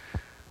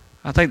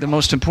 I think the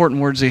most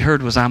important words he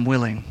heard was, I'm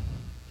willing.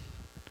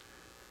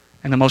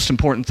 And the most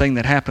important thing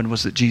that happened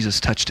was that Jesus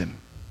touched him.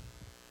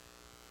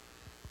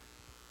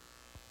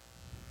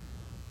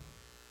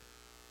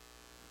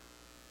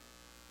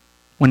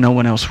 When no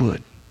one else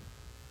would.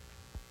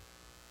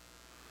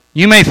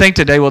 You may think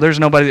today, well, there's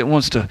nobody that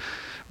wants to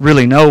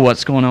really know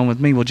what's going on with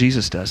me. Well,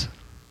 Jesus does.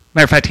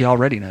 Matter of fact, He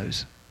already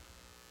knows.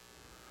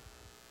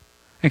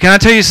 And can I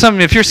tell you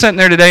something? If you're sitting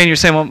there today and you're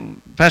saying, well,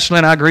 Pastor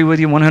Lynn, I agree with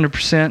you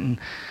 100%, and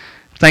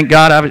thank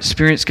God I've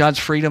experienced God's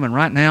freedom, and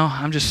right now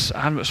I'm just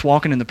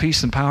walking in the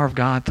peace and power of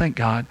God. Thank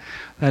God.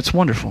 That's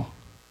wonderful.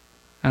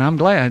 And I'm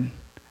glad,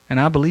 and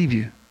I believe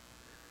you.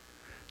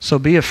 So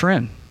be a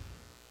friend.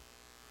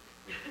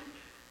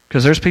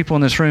 Because there's people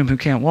in this room who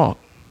can't walk.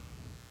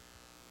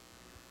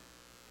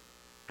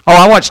 Oh,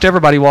 I watched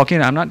everybody walk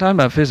in. I'm not talking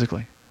about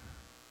physically.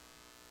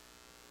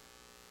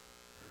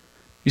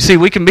 You see,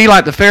 we can be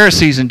like the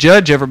Pharisees and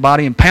judge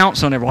everybody and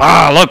pounce on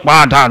everyone. Look,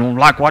 I don't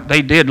like what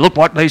they did. Look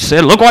what they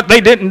said. Look what they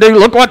didn't do.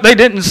 Look what they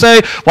didn't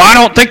say. Well, I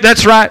don't think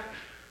that's right.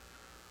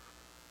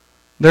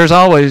 There's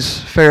always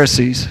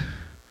Pharisees.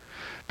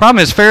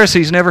 Problem is,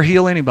 Pharisees never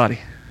heal anybody.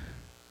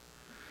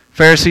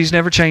 Pharisees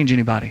never change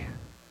anybody.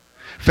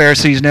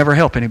 Pharisees never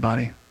help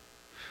anybody.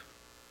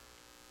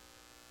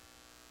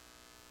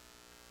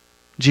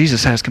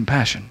 Jesus has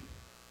compassion.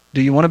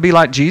 Do you want to be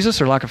like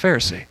Jesus or like a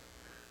Pharisee?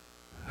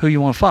 Who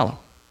you want to follow?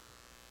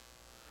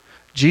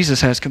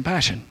 Jesus has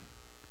compassion.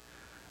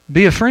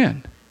 Be a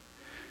friend.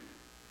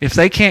 If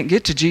they can't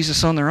get to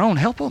Jesus on their own,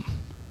 help them.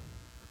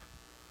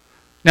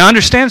 Now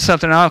understand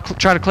something, and I'll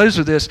try to close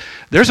with this.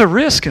 There's a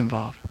risk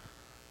involved.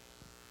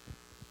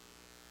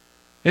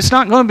 It's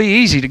not going to be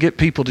easy to get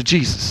people to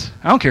Jesus.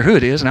 I don't care who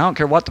it is, and I don't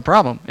care what the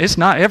problem. It's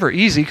not ever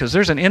easy because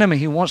there's an enemy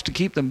who wants to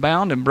keep them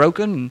bound and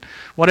broken and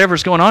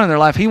whatever's going on in their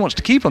life, he wants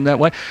to keep them that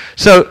way.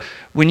 So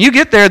when you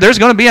get there, there's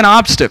going to be an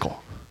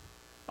obstacle.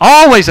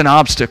 Always an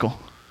obstacle.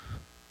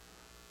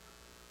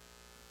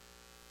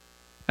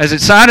 As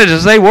excited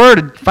as they were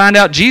to find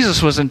out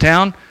Jesus was in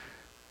town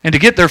and to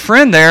get their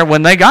friend there,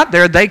 when they got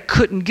there, they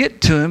couldn't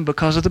get to him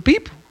because of the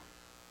people,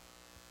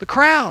 the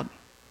crowd.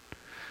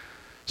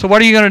 So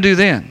what are you going to do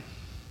then?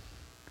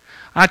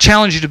 I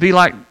challenge you to be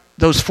like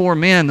those 4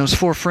 men, those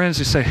 4 friends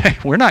who say, hey,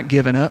 we're not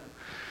giving up.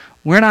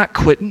 We're not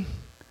quitting.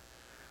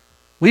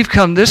 We've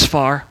come this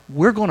far.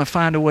 We're going to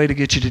find a way to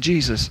get you to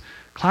Jesus.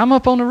 Climb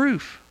up on the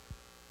roof.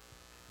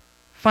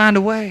 Find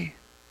a way.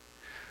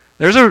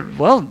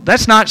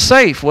 That's not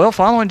safe. Well,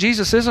 following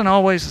Jesus isn't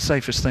always the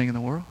safest thing in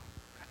the world.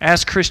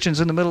 Ask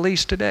Christians in the Middle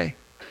East today.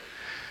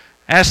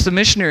 Ask the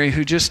missionary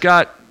who just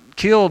got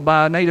killed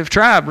by a native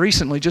tribe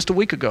recently, just a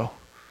week ago,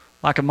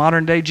 like a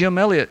modern-day Jim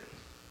Elliot.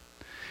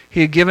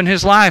 He had given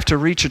his life to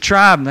reach a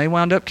tribe, and they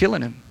wound up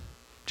killing him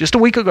just a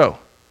week ago.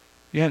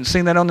 You haven't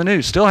seen that on the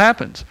news. Still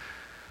happens.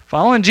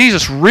 Following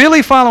Jesus,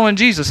 really following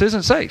Jesus,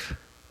 isn't safe.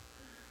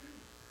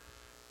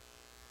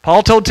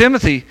 Paul told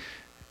Timothy,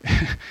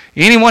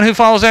 anyone who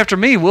follows after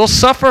me will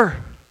suffer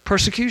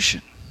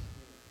persecution.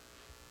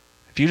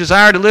 If you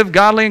desire to live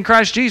godly in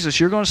Christ Jesus,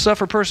 you're going to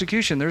suffer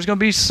persecution. There's going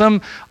to be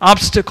some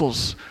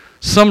obstacles,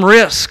 some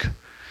risk.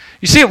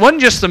 You see, it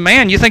wasn't just the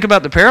man. You think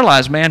about the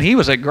paralyzed man, he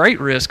was at great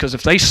risk because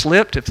if they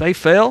slipped, if they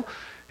fell,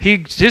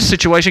 his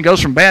situation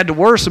goes from bad to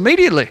worse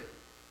immediately.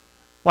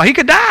 Well, he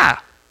could die.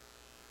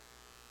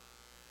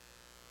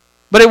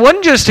 But it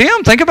wasn't just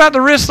him. Think about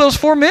the risk those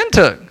 4 men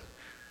took.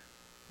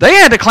 They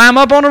had to climb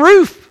up on a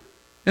roof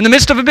in the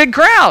midst of a big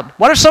crowd.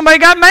 What if somebody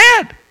got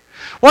mad?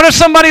 What if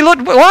somebody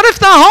looked? What if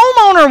the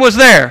homeowner was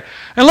there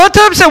and looked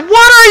up and said,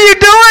 "What are you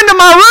doing to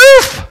my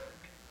roof?"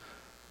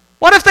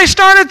 What if they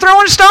started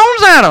throwing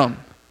stones at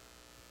them?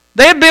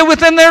 They had been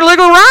within their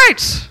legal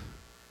rights.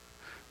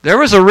 There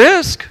was a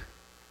risk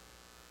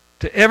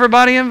to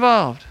everybody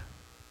involved.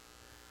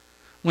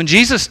 When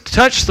Jesus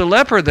touched the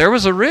leper, there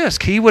was a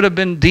risk. He would have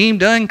been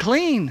deemed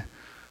unclean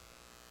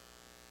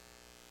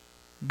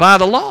by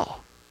the law.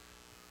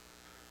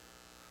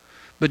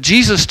 But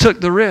Jesus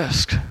took the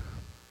risk.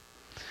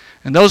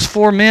 And those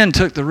 4 men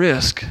took the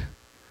risk.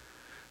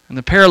 And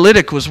the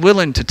paralytic was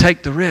willing to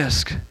take the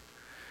risk.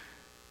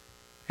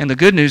 And the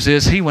good news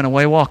is he went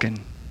away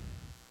walking.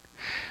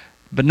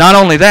 But not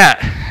only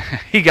that,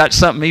 he got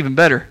something even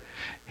better.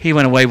 He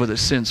went away with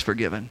his sins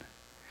forgiven.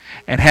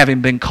 And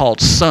having been called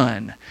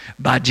son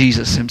by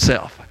Jesus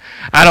himself.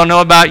 I don't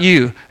know about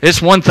you.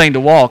 It's one thing to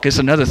walk. It's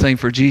another thing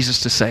for Jesus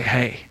to say,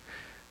 "Hey,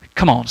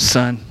 come on,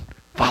 son,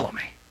 follow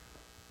me.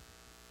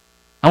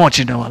 I want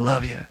you to know I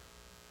love you."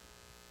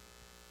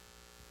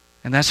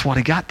 And that's what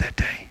he got that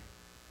day.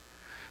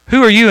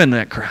 Who are you in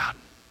that crowd?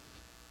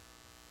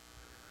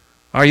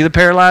 Are you the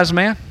paralyzed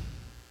man?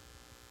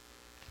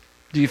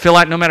 Do you feel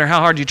like no matter how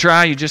hard you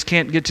try, you just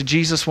can't get to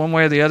Jesus one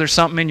way or the other?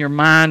 Something in your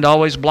mind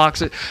always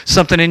blocks it.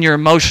 Something in your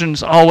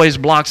emotions always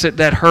blocks it.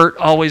 That hurt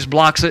always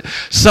blocks it.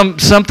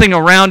 Something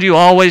around you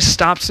always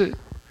stops it.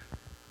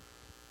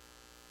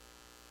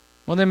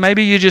 Well, then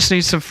maybe you just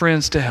need some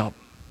friends to help.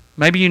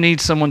 Maybe you need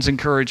someone's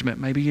encouragement.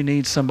 Maybe you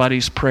need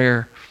somebody's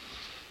prayer.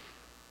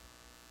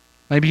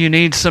 Maybe you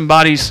need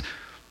somebody's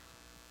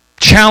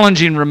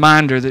challenging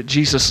reminder that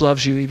Jesus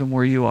loves you even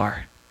where you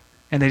are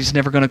and that he's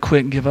never going to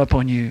quit and give up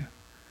on you.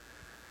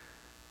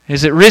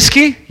 Is it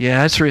risky?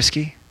 Yeah, it's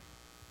risky.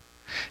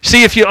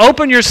 See, if you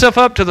open yourself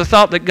up to the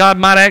thought that God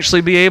might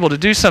actually be able to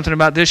do something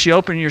about this, you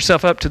open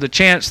yourself up to the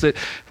chance that,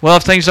 well,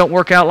 if things don't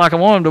work out like I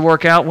want them to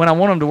work out, when I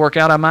want them to work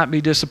out, I might be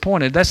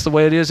disappointed. That's the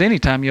way it is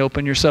anytime you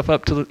open yourself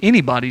up to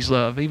anybody's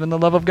love, even the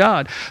love of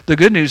God. The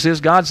good news is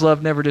God's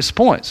love never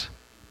disappoints.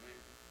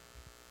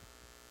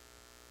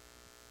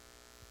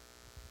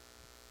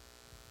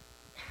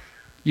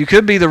 You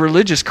could be the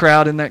religious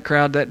crowd in that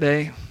crowd that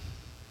day.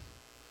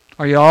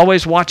 Are you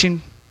always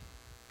watching?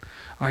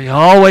 Are you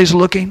always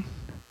looking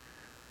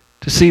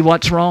to see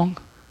what's wrong?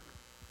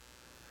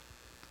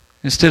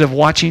 Instead of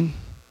watching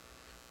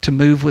to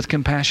move with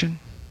compassion?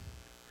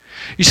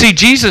 You see,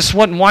 Jesus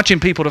wasn't watching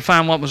people to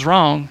find what was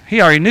wrong.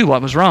 He already knew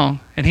what was wrong,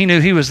 and he knew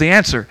he was the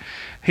answer.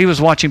 He was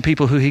watching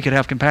people who he could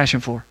have compassion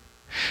for.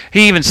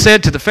 He even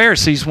said to the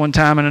Pharisees one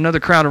time and another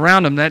crowd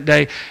around him that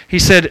day, he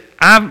said,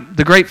 "I'm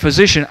the great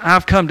physician.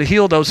 I've come to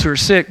heal those who are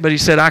sick." But he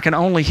said, "I can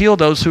only heal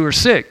those who are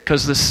sick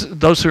because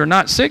those who are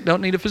not sick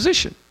don't need a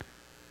physician."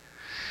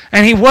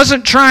 And he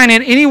wasn't trying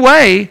in any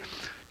way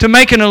to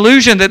make an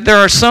illusion that there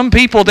are some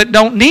people that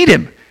don't need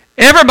him.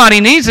 Everybody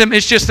needs him.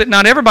 It's just that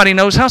not everybody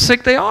knows how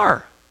sick they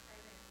are.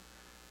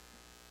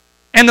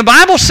 And the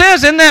Bible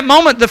says in that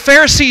moment the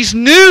Pharisees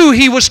knew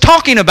he was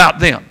talking about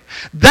them.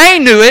 They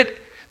knew it.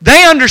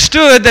 They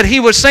understood that he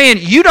was saying,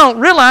 "You don't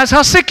realize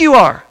how sick you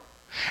are.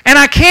 And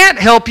I can't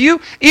help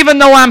you, even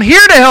though I'm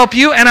here to help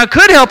you and I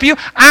could help you.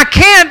 I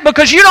can't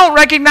because you don't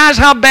recognize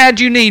how bad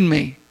you need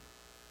me."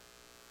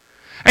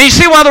 And you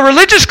see, while the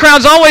religious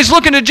crowd's always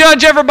looking to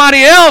judge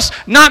everybody else,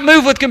 not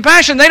move with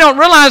compassion, they don't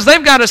realize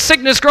they've got a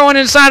sickness growing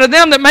inside of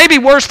them that may be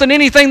worse than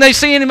anything they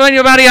see in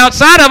anybody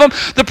outside of them.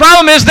 The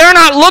problem is they're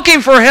not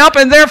looking for help,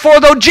 and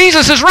therefore, though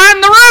Jesus is right in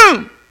the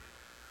room,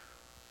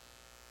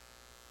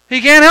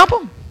 he can't help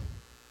them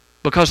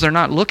because they're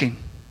not looking.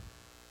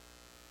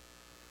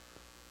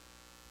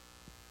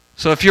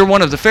 So if you're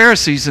one of the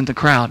Pharisees in the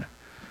crowd,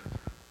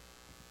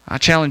 I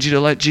challenge you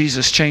to let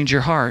Jesus change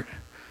your heart.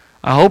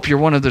 I hope you're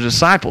one of the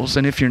disciples,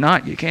 and if you're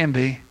not, you can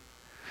be.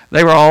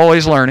 They were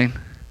always learning.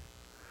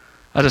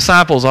 A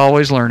disciple's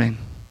always learning.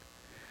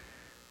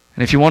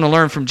 And if you want to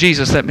learn from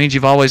Jesus, that means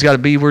you've always got to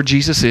be where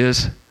Jesus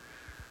is,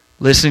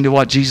 listening to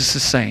what Jesus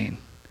is saying,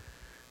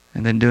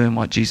 and then doing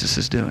what Jesus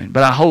is doing.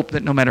 But I hope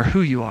that no matter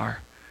who you are,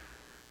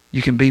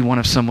 you can be one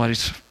of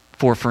somebody's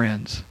 4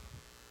 friends.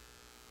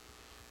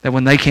 That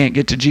when they can't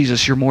get to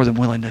Jesus, you're more than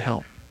willing to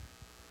help.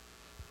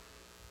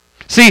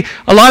 See,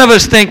 a lot of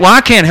us think, well,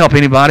 I can't help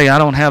anybody. I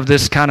don't have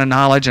this kind of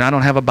knowledge, and I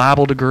don't have a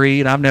Bible degree,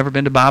 and I've never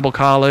been to Bible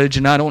college,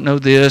 and I don't know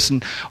this,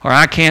 or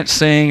I can't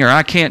sing, or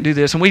I can't do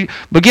this. And we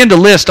begin to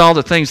list all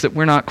the things that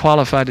we're not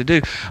qualified to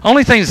do.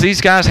 Only things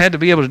these guys had to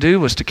be able to do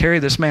was to carry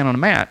this man on a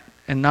mat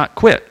and not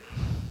quit.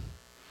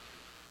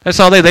 That's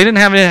all they didn't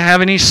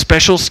have any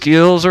special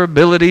skills or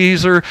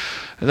abilities, or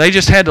they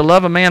just had to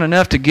love a man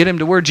enough to get him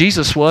to where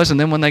Jesus was, and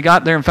then when they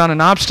got there and found an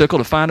obstacle,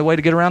 to find a way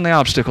to get around the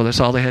obstacle. That's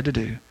all they had to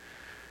do.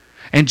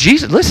 And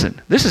Jesus, listen,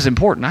 this is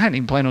important. I hadn't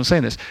even planned on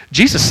saying this.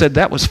 Jesus said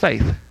that was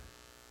faith.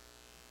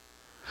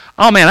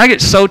 Oh man, I get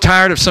so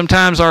tired of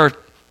sometimes our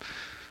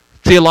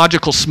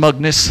theological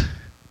smugness.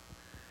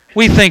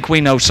 We think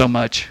we know so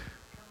much.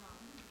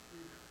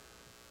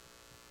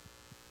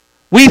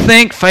 We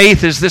think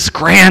faith is this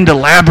grand,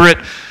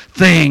 elaborate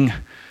thing,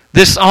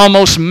 this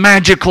almost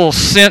magical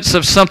sense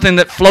of something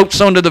that floats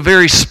onto the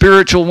very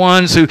spiritual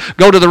ones who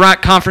go to the right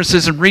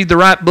conferences and read the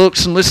right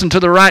books and listen to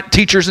the right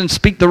teachers and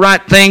speak the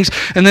right things,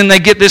 and then they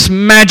get this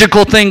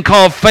magical thing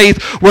called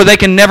faith where they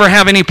can never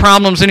have any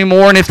problems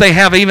anymore, and if they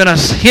have even a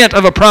hint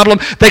of a problem,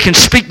 they can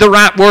speak the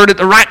right word at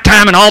the right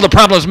time and all the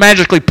problems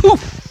magically,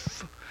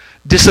 poof,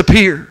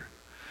 disappear.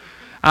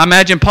 I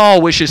imagine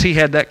Paul wishes he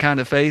had that kind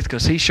of faith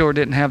because he sure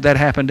didn't have that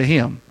happen to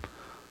him.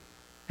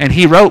 And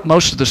he wrote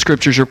most of the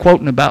scriptures you're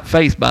quoting about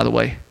faith, by the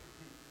way.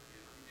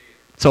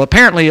 So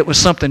apparently it was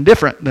something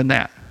different than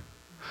that.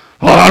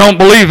 Well, I don't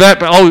believe that.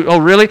 But, oh,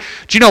 really? Do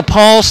you know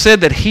Paul said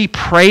that he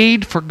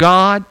prayed for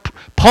God?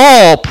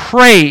 Paul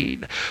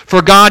prayed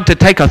for God to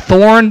take a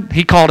thorn,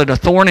 he called it a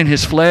thorn in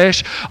his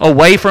flesh,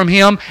 away from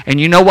him. And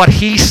you know what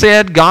he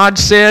said, God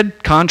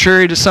said,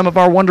 contrary to some of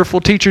our wonderful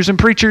teachers and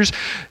preachers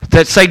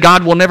that say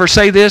God will never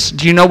say this?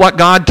 Do you know what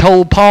God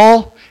told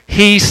Paul?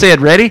 He said,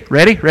 ready?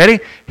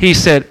 He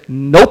said,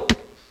 nope,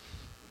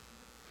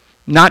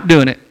 not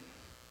doing it.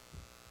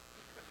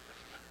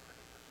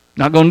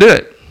 Not going to do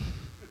it.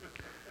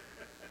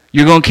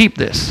 You're going to keep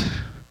this.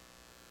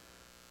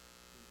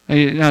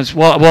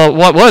 Well,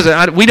 what was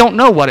it? We don't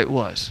know what it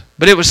was.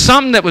 But it was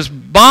something that was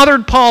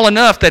bothered Paul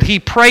enough that he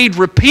prayed,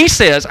 he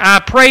says,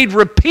 I prayed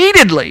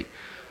repeatedly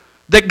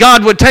that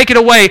God would take it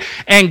away.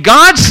 And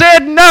God said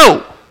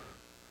no.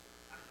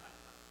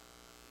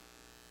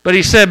 But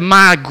he said,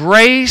 my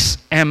grace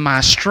and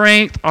my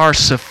strength are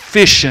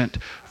sufficient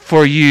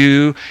for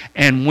you.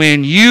 And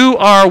when you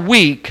are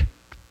weak,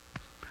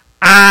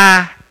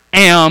 I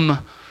am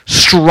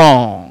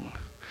strong.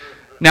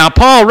 Now,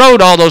 Paul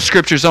wrote all those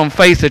scriptures on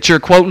faith that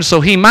you're quoting,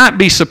 so he might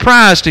be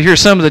surprised to hear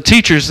some of the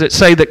teachers that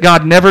say that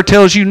God never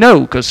tells you no,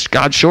 because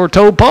God sure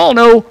told Paul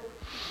no.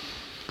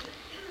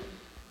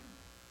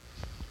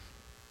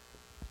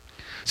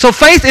 So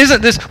faith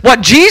isn't this.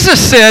 What Jesus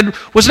said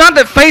was not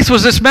that faith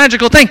was this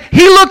magical thing.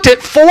 He looked at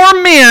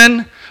 4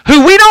 men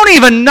who we don't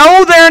even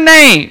know their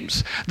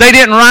names. They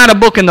didn't write a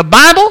book in the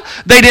Bible.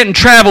 They didn't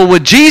travel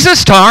with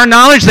Jesus. To our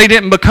knowledge, they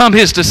didn't become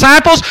his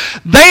disciples.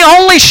 They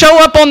only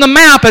show up on the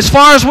map, as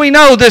far as we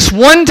know, this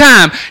one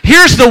time.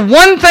 Here's the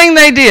one thing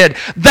they did.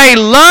 They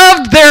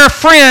loved their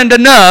friend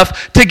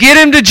enough to get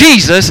him to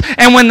Jesus,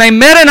 and when they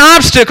met an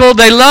obstacle,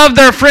 they loved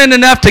their friend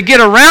enough to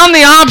get around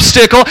the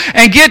obstacle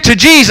and get to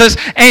Jesus,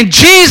 and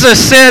Jesus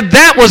said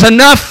that was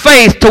enough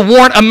faith to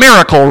warrant a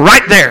miracle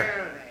right there.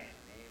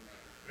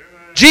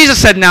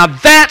 Jesus said, now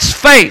that's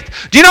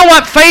faith. Do you know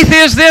what faith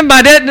is then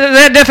by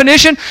that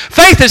definition?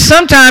 Faith is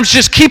sometimes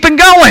just keeping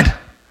going.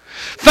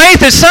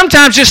 Faith is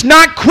sometimes just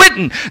not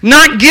quitting,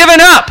 not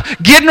giving up,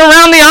 getting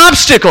around the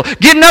obstacle,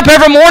 getting up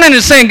every morning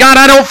and saying, God,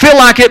 I don't feel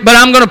like it, but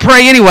I'm going to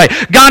pray anyway.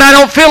 God, I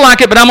don't feel like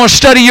it, but I'm going to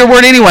study your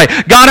word anyway.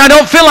 God, I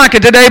don't feel like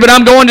it today, but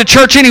I'm going to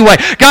church anyway.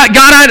 God,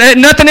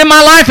 nothing in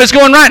my life is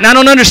going right, and I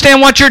don't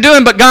understand what you're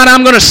doing, but God,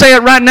 I'm going to say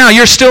it right now.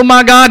 You're still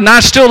my God, and I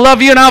still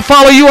love you, and I'll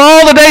follow you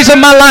all the days of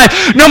my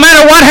life, no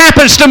matter what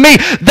happens to me.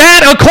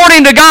 That,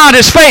 according to God,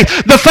 is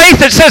faith. The faith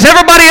that says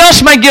everybody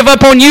else may give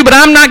up on you, but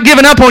I'm not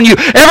giving up on you.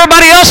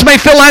 Everybody else may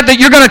feel like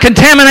that you're going to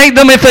contaminate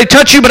them if they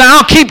touch you, but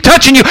I'll keep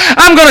touching you.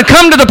 I'm going to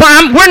come to the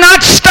point. We're not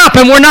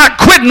stopping. We're not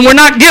quitting. We're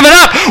not giving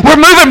up. We're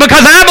moving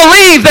because I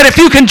believe that if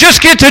you can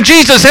just get to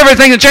Jesus,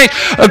 everything will change.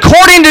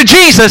 According to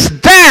Jesus,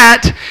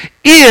 that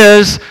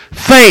is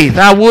faith.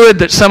 I would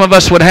that some of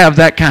us would have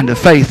that kind of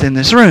faith in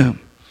this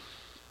room.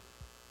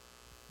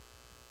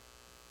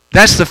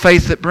 That's the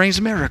faith that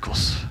brings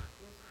miracles.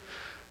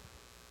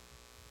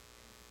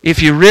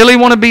 If you really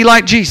want to be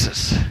like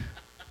Jesus,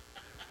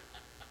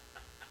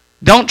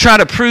 don't try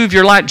to prove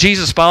you're like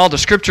Jesus by all the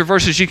scripture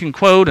verses you can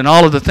quote and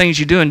all of the things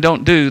you do and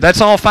don't do. That's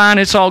all fine,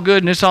 it's all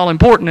good, and it's all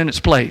important in its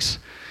place.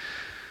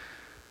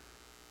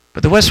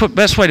 But the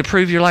best way to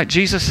prove you're like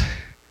Jesus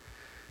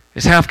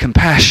is have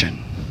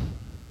compassion.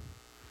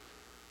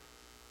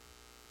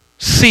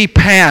 See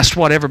past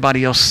what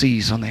everybody else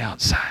sees on the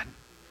outside.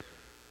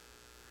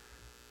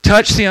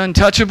 Touch the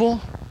untouchable.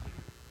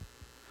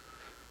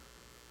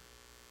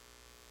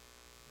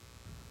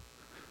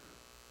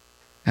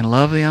 And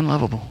love the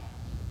unlovable.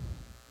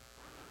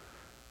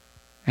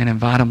 And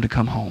invite them to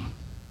come home.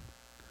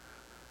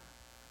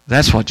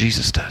 That's what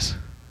Jesus does.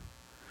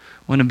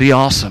 Wouldn't it be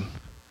awesome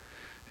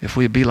if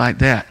we'd be like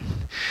that?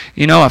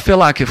 You know, I feel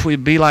like if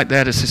we'd be like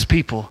that as his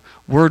people,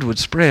 word would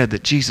spread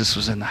that Jesus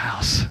was in the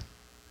house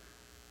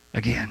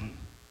again.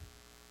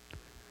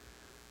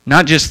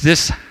 Not just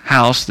this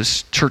house,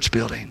 this church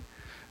building,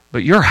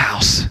 but your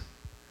house.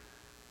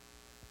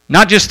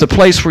 Not just the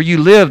place where you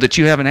live that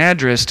you have an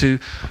address to,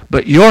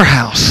 but your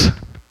house.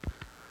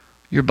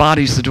 Your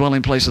body's the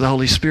dwelling place of the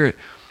Holy Spirit.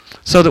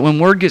 So that when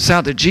word gets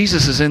out that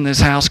Jesus is in this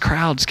house,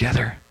 crowds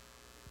gather.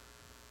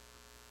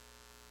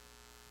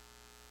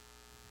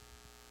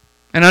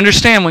 And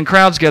understand when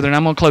crowds gather, and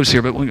I'm going to close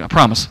here, but I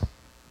promise.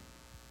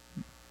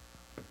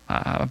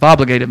 I've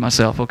obligated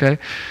myself, okay?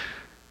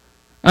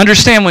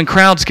 Understand when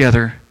crowds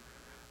gather,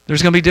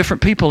 there's going to be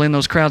different people in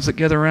those crowds that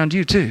gather around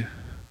you too.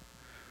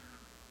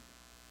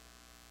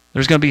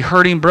 There's going to be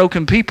hurting,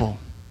 broken people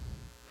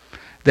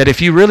that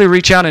if you really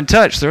reach out and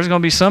touch, there's going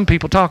to be some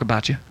people talk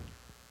about you,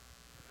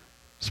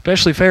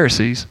 especially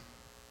Pharisees.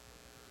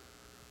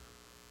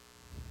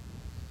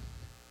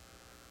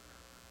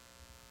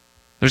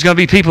 There's going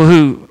to be people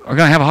who are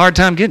going to have a hard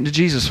time getting to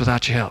Jesus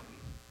without your help.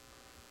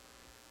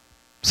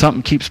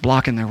 Something keeps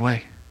blocking their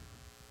way.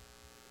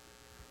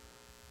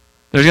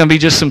 There's going to be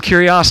just some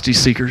curiosity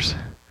seekers.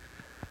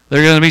 There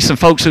are going to be some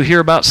folks who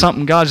hear about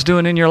something God's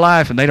doing in your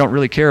life and they don't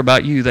really care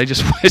about you. They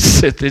just,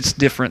 it's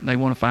different and they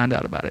want to find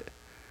out about it.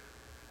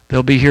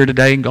 They'll be here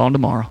today and gone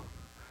tomorrow.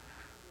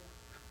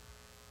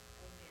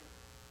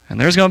 And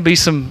there's going to be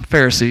some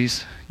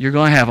Pharisees. You're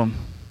going to have them.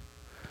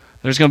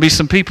 There's going to be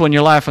some people in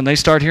your life when they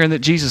start hearing that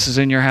Jesus is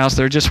in your house,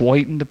 they're just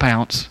waiting to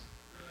pounce.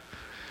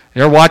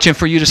 They're watching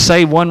for you to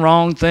say one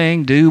wrong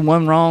thing, do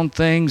one wrong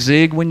thing,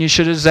 zig when you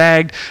should have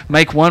zagged,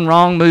 make one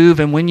wrong move,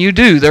 and when you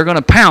do, they're going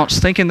to pounce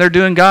thinking they're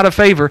doing God a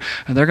favor,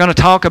 and they're going to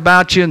talk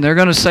about you, and they're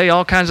going to say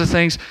all kinds of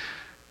things.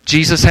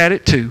 Jesus had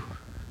it too.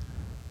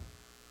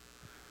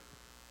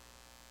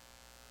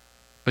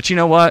 But you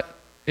know what?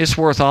 It's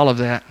worth all of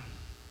that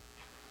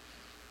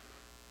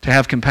to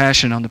have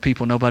compassion on the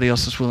people nobody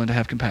else is willing to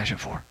have compassion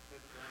for.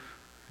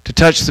 To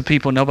touch the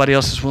people nobody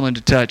else is willing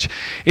to touch.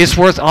 It's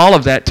worth all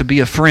of that to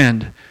be a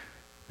friend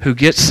who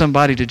gets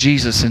somebody to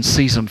Jesus and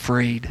sees them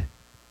freed.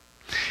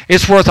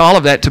 It's worth all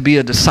of that to be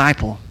a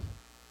disciple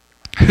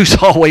who's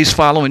always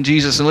following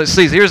Jesus. And let's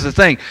see, here's the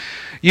thing.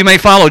 You may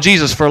follow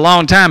Jesus for a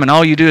long time and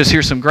all you do is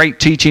hear some great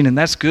teaching, and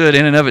that's good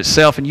in and of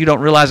itself and you don't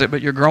realize it,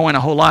 but you're growing a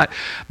whole lot.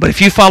 But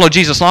if you follow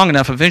Jesus long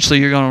enough, eventually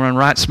you're going to run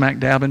right smack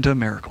dab into a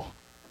miracle.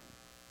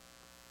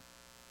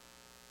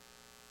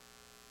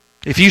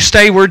 If you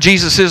stay where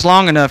Jesus is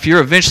long enough,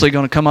 you're eventually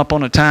going to come up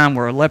on a time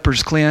where a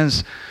leper's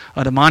cleansed,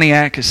 a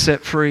demoniac is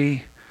set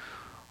free,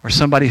 or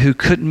somebody who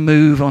couldn't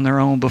move on their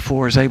own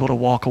before is able to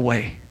walk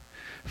away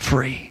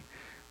free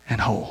and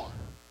whole.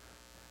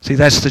 See,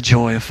 that's the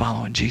joy of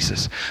following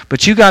Jesus.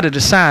 But you got to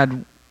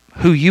decide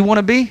who you want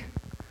to be,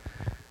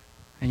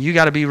 and you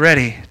got to be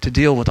ready to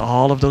deal with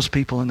all of those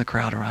people in the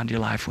crowd around your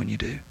life when you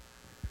do.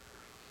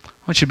 I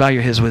want you to bow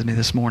your heads with me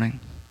this morning.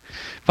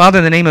 Father,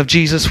 in the name of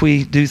Jesus,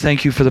 we do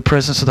thank you for the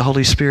presence of the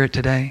Holy Spirit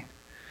today.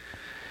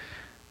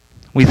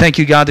 We thank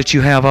you, God, that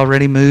you have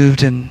already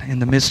moved in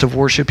the midst of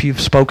worship.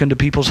 You've spoken to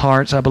people's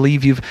hearts. I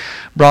believe you've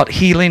brought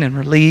healing and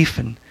relief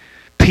and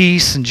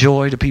peace and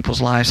joy to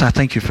people's lives. I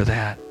thank you for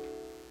that.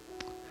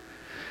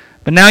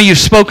 But now you've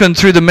spoken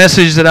through the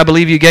message that I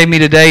believe you gave me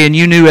today, and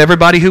you knew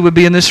everybody who would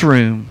be in this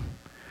room.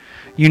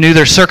 You knew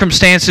their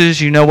circumstances.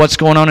 You know what's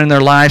going on in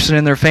their lives and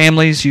in their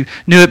families. You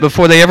knew it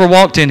before they ever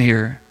walked in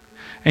here,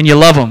 and you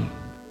love them.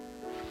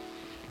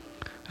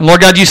 And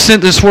Lord God, you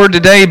sent this word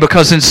today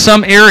because in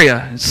some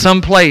area, in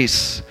some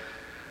place,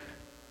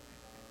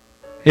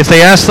 if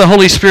they ask the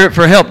Holy Spirit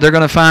for help, they're going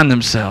to find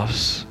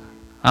themselves.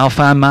 I'll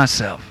find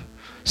myself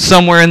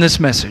somewhere in this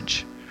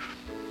message.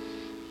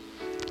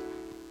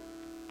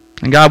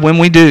 And God, when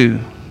we do,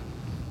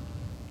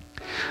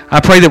 I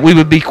pray that we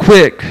would be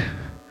quick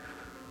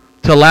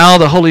to allow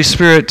the Holy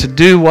Spirit to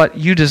do what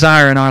you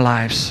desire in our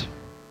lives.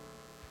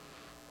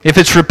 If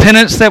it's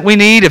repentance that we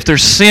need, if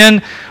there's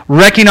sin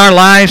wrecking our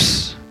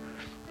lives,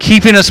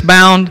 keeping us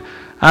bound,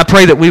 I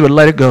pray that we would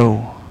let it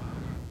go.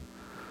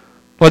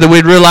 Whether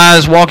we'd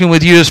realize walking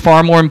with you is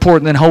far more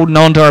important than holding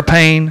on to our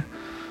pain,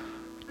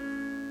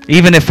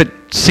 even if it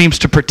seems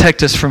to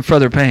protect us from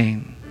further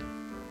pain.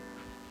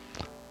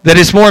 That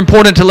it's more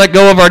important to let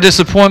go of our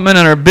disappointment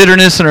and our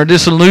bitterness and our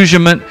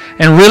disillusionment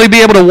and really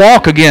be able to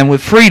walk again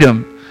with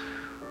freedom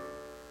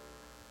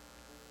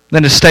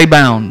than to stay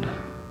bound.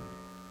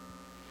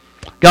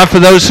 God, for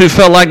those who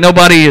felt like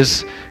nobody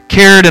has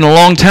cared in a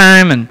long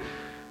time and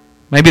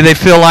maybe they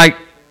feel like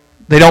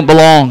they don't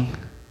belong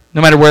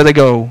no matter where they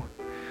go.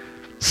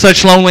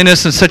 Such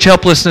loneliness and such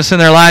helplessness in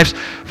their lives.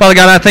 Father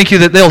God, I thank you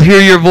that they'll hear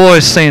your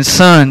voice saying,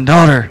 son,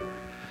 daughter,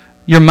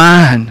 you're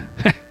mine.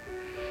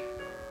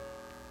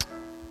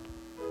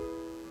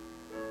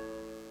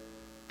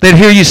 They'd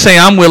hear you say,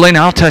 I'm willing,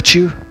 I'll touch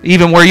you,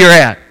 even where you're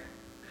at.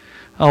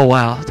 Oh,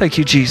 wow. Thank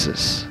you,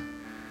 Jesus.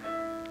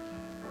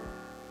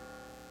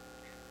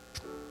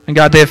 And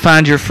God, they'd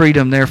find your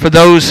freedom there. For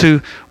those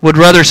who would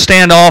rather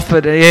stand off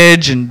at the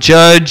edge and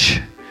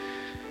judge,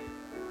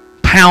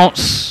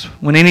 pounce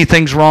when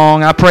anything's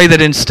wrong, I pray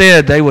that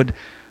instead they would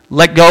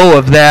let go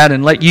of that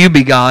and let you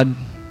be God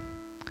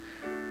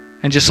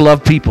and just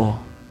love people.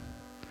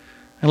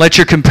 And let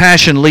your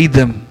compassion lead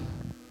them.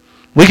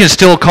 We can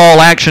still call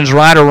actions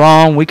right or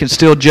wrong. We can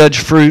still judge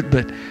fruit,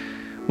 but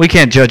we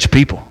can't judge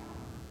people.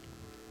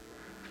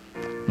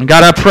 And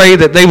God, I pray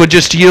that they would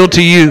just yield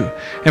to you.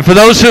 And for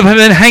those who have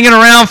been hanging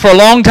around for a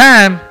long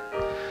time,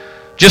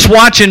 just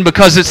watching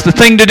because it's the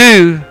thing to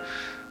do,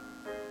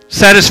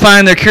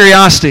 satisfying their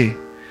curiosity,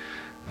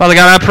 Father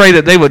God, I pray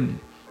that they would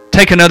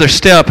take another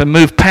step and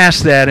move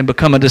past that and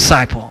become a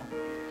disciple.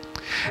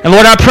 And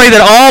Lord, I pray that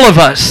all of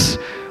us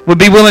would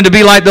be willing to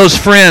be like those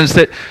friends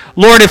that,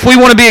 Lord, if we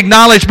want to be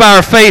acknowledged by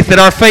our faith, that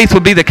our faith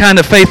would be the kind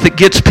of faith that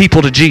gets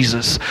people to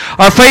Jesus.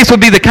 Our faith would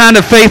be the kind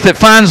of faith that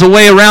finds a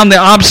way around the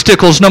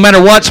obstacles, no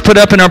matter what's put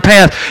up in our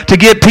path, to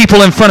get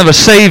people in front of a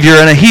Savior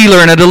and a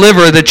healer and a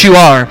deliverer that you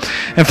are.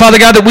 And Father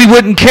God, that we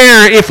wouldn't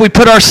care if we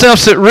put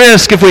ourselves at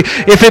risk, if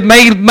it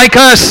may make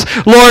us,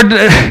 Lord,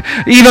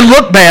 even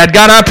look bad.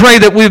 God, I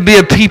pray that we'd be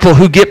a people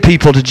who get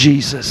people to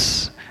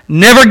Jesus.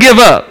 Never give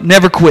up,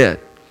 never quit.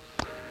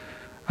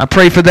 I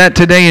pray for that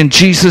today in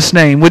Jesus'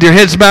 name. With your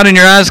heads bowed and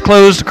your eyes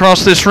closed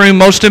across this room,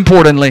 most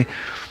importantly,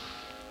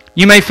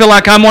 you may feel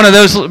like I'm one of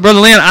those, Brother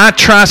Lynn, I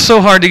try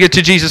so hard to get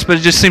to Jesus, but it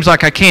just seems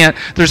like I can't.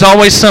 There's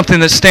always something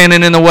that's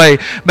standing in the way.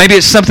 Maybe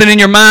it's something in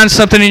your mind,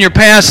 something in your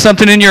past,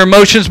 something in your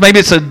emotions. Maybe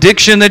it's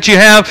addiction that you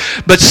have,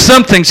 but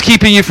something's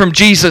keeping you from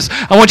Jesus.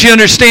 I want you to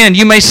understand,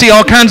 you may see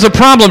all kinds of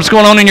problems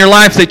going on in your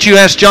life that you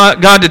ask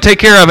God to take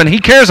care of, and He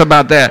cares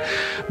about that.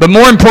 But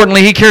more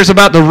importantly, He cares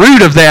about the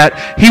root of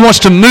that. He wants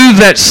to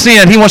move that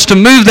sin. He wants to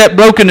move that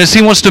brokenness.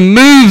 He wants to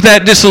move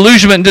that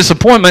disillusionment and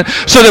disappointment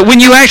so that when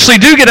you actually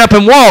do get up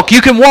and walk, you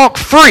can walk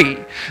free.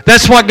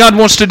 That's what God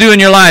wants to do in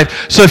your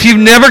life. So if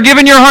you've never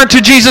given your heart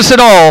to Jesus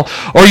at all,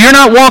 or you're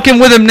not walking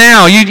with Him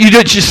now, you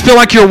just feel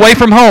like you're away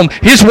from home,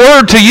 His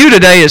word to you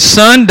today is,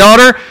 son,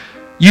 daughter,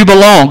 you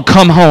belong.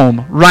 Come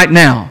home right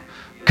now.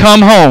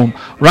 Come home.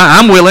 Right?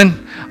 I'm willing.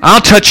 I'll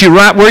touch you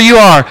right where you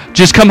are.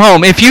 Just come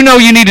home. If you know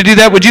you need to do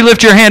that, would you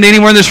lift your hand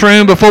anywhere in this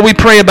room before we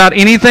pray about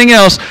anything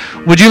else?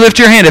 Would you lift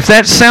your hand? If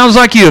that sounds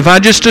like you, if I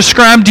just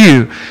described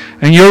you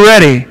and you're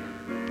ready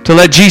to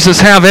let Jesus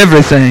have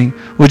everything,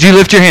 would you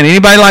lift your hand?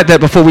 Anybody like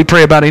that before we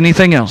pray about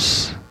anything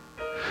else?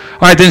 All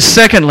right, then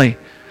secondly,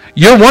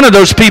 you're one of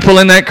those people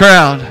in that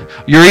crowd.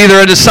 You're either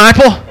a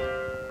disciple,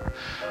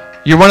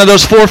 you're one of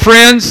those 4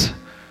 friends.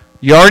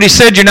 You already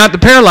said you're not the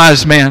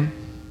paralyzed man.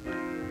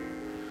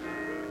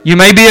 You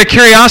may be a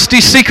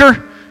curiosity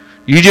seeker.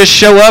 You just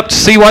show up to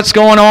see what's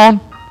going on.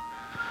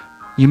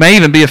 You may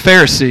even be a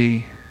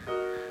Pharisee.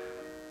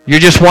 You're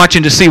just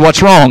watching to see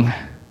what's wrong.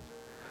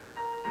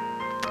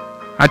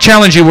 I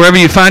challenge you, wherever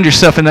you find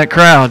yourself in that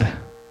crowd,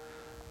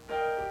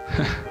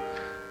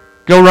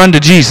 go run to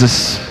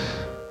Jesus,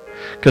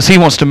 because He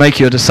wants to make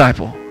you a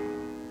disciple.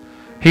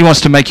 He wants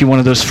to make you one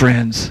of those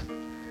friends.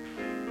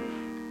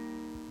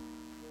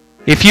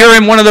 If you're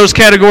in one of those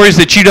categories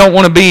that you don't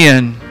want to be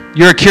in,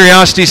 you're a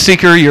curiosity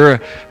seeker, you're a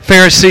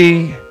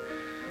Pharisee,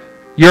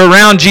 you're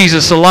around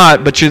Jesus a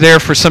lot, but you're there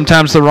for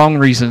sometimes the wrong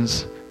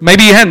reasons.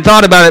 Maybe you hadn't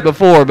thought about it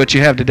before, but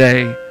you have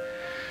today.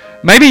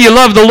 Maybe you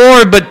love the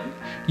Lord, but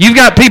you've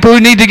got people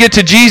who need to get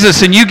to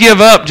Jesus and you give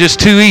up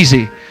just too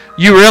easy.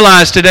 You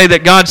realize today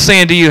that God's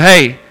saying to you,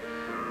 hey,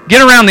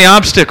 get around the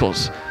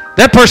obstacles.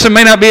 That person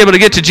may not be able to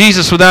get to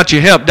Jesus without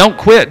your help. Don't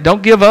quit.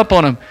 Don't give up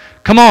on them.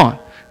 Come on.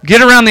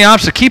 Get around the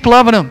obstacles. Keep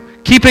loving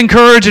them. Keep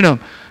encouraging them.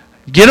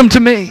 Get them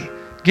to me.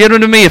 Get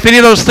them to me. If any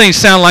of those things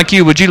sound like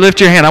you, would you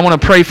lift your hand? I want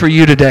to pray for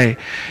you today.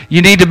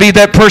 You need to be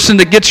that person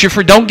that gets your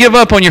free. Don't give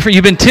up on your free.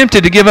 You've been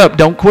tempted to give up.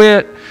 Don't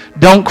quit.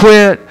 Don't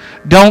quit.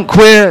 Don't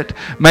quit.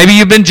 Maybe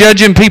you've been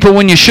judging people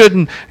when you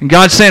shouldn't. And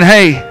God's saying,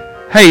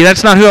 hey,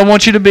 that's not who I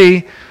want you to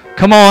be.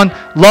 Come on,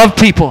 love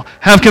people.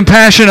 Have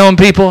compassion on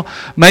people.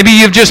 Maybe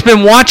you've just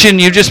been watching.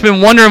 You've just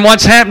been wondering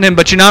what's happening,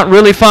 but you're not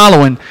really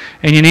following.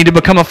 And you need to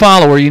become a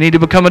follower. You need to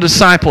become a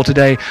disciple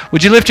today.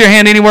 Would you lift your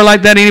hand anywhere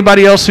like that?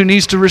 Anybody else who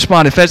needs to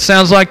respond? If that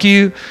sounds like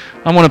you,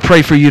 I want to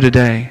pray for you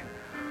today.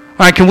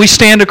 All right, can we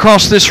stand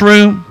across this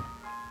room?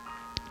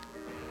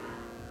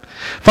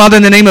 Father,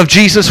 in the name of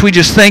Jesus, we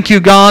just thank you,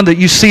 God, that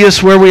you see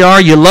us where we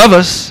are. You love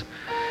us.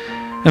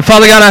 And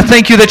Father God, I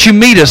thank you that you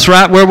meet us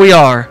right where we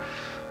are.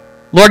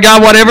 Lord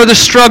God, whatever the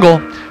struggle,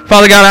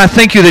 Father God, I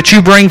thank you that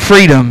you bring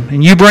freedom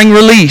and you bring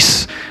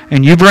release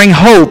and you bring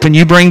hope and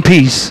you bring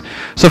peace.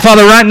 So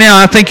Father, right now,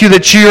 I thank you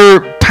that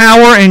your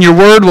power and your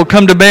word will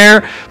come to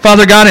bear,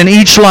 Father God, in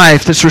each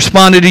life that's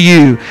responded to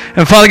you.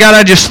 And Father God,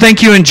 I just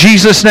thank you in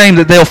Jesus' name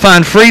that they'll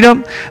find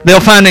freedom,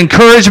 they'll find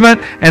encouragement,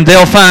 and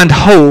they'll find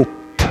hope.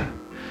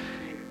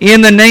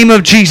 In the name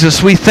of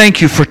Jesus, we thank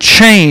you for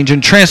change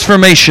and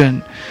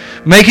transformation,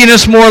 making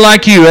us more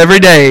like you every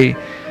day.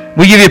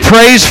 We give you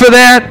praise for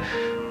that.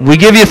 We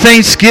give you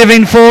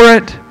thanksgiving for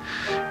it.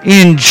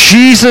 In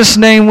Jesus'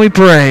 name we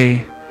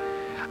pray.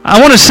 I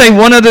want to say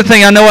one other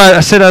thing. I know I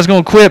said I was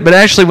going to quit, but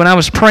actually when I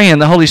was praying,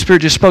 the Holy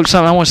Spirit just spoke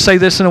something. I want to say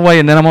this in a way,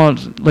 and then I'm going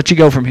to let you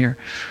go from here.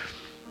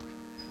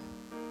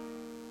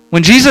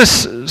 When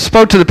Jesus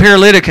spoke to the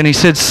paralytic and he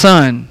said,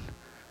 son,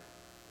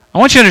 I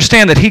want you to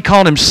understand that he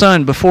called him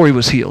son before he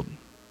was healed.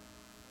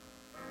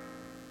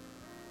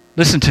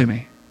 Listen to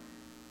me.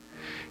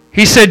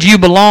 He said you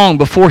belong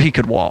before he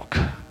could walk.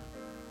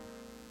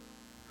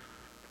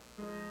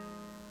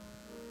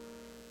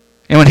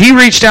 And when he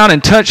reached out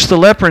and touched the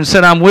leper and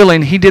said, I'm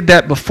willing, he did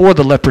that before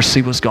the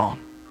leprosy was gone.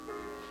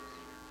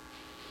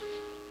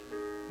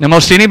 Now,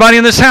 most anybody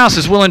in this house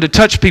is willing to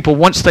touch people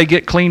once they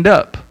get cleaned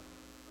up.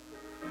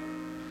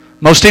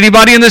 Most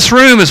anybody in this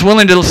room is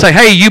willing to say,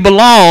 hey, you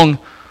belong,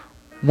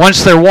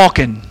 once they're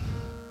walking.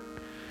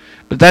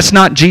 But that's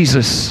not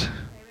Jesus.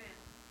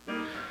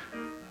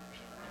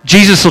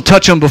 Jesus will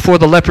touch them before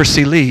the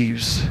leprosy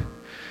leaves.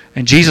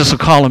 And Jesus will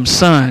call them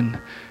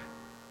son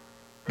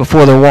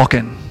before they're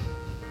walking.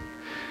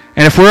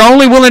 And if we're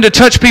only willing to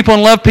touch people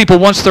and love people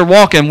once they're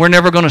walking, we're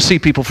never going to see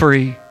people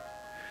free.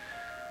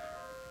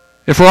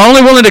 If we're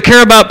only willing to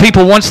care about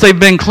people once they've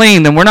been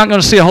clean, then we're not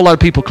going to see a whole lot of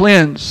people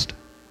cleansed.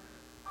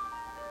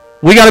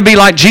 We got to be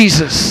like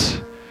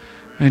Jesus.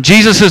 And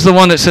Jesus is the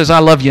one that says, I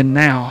love you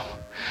now.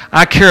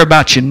 I care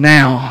about you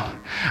now.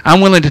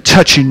 I'm willing to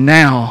touch you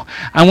now.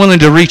 I'm willing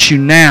to reach you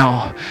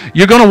now.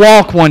 You're going to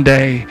walk one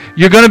day.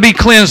 You're going to be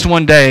cleansed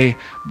one day.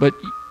 But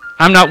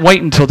I'm not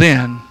waiting till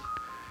then.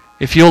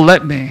 If you'll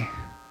let me,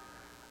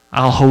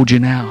 I'll hold you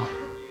now.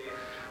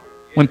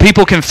 When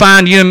people can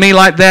find you and me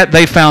like that,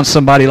 they found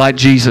somebody like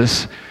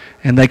Jesus,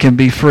 and they can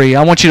be free.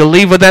 I want you to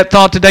leave with that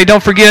thought today.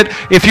 Don't forget,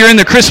 if you're in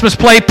the Christmas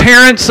play,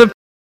 parents of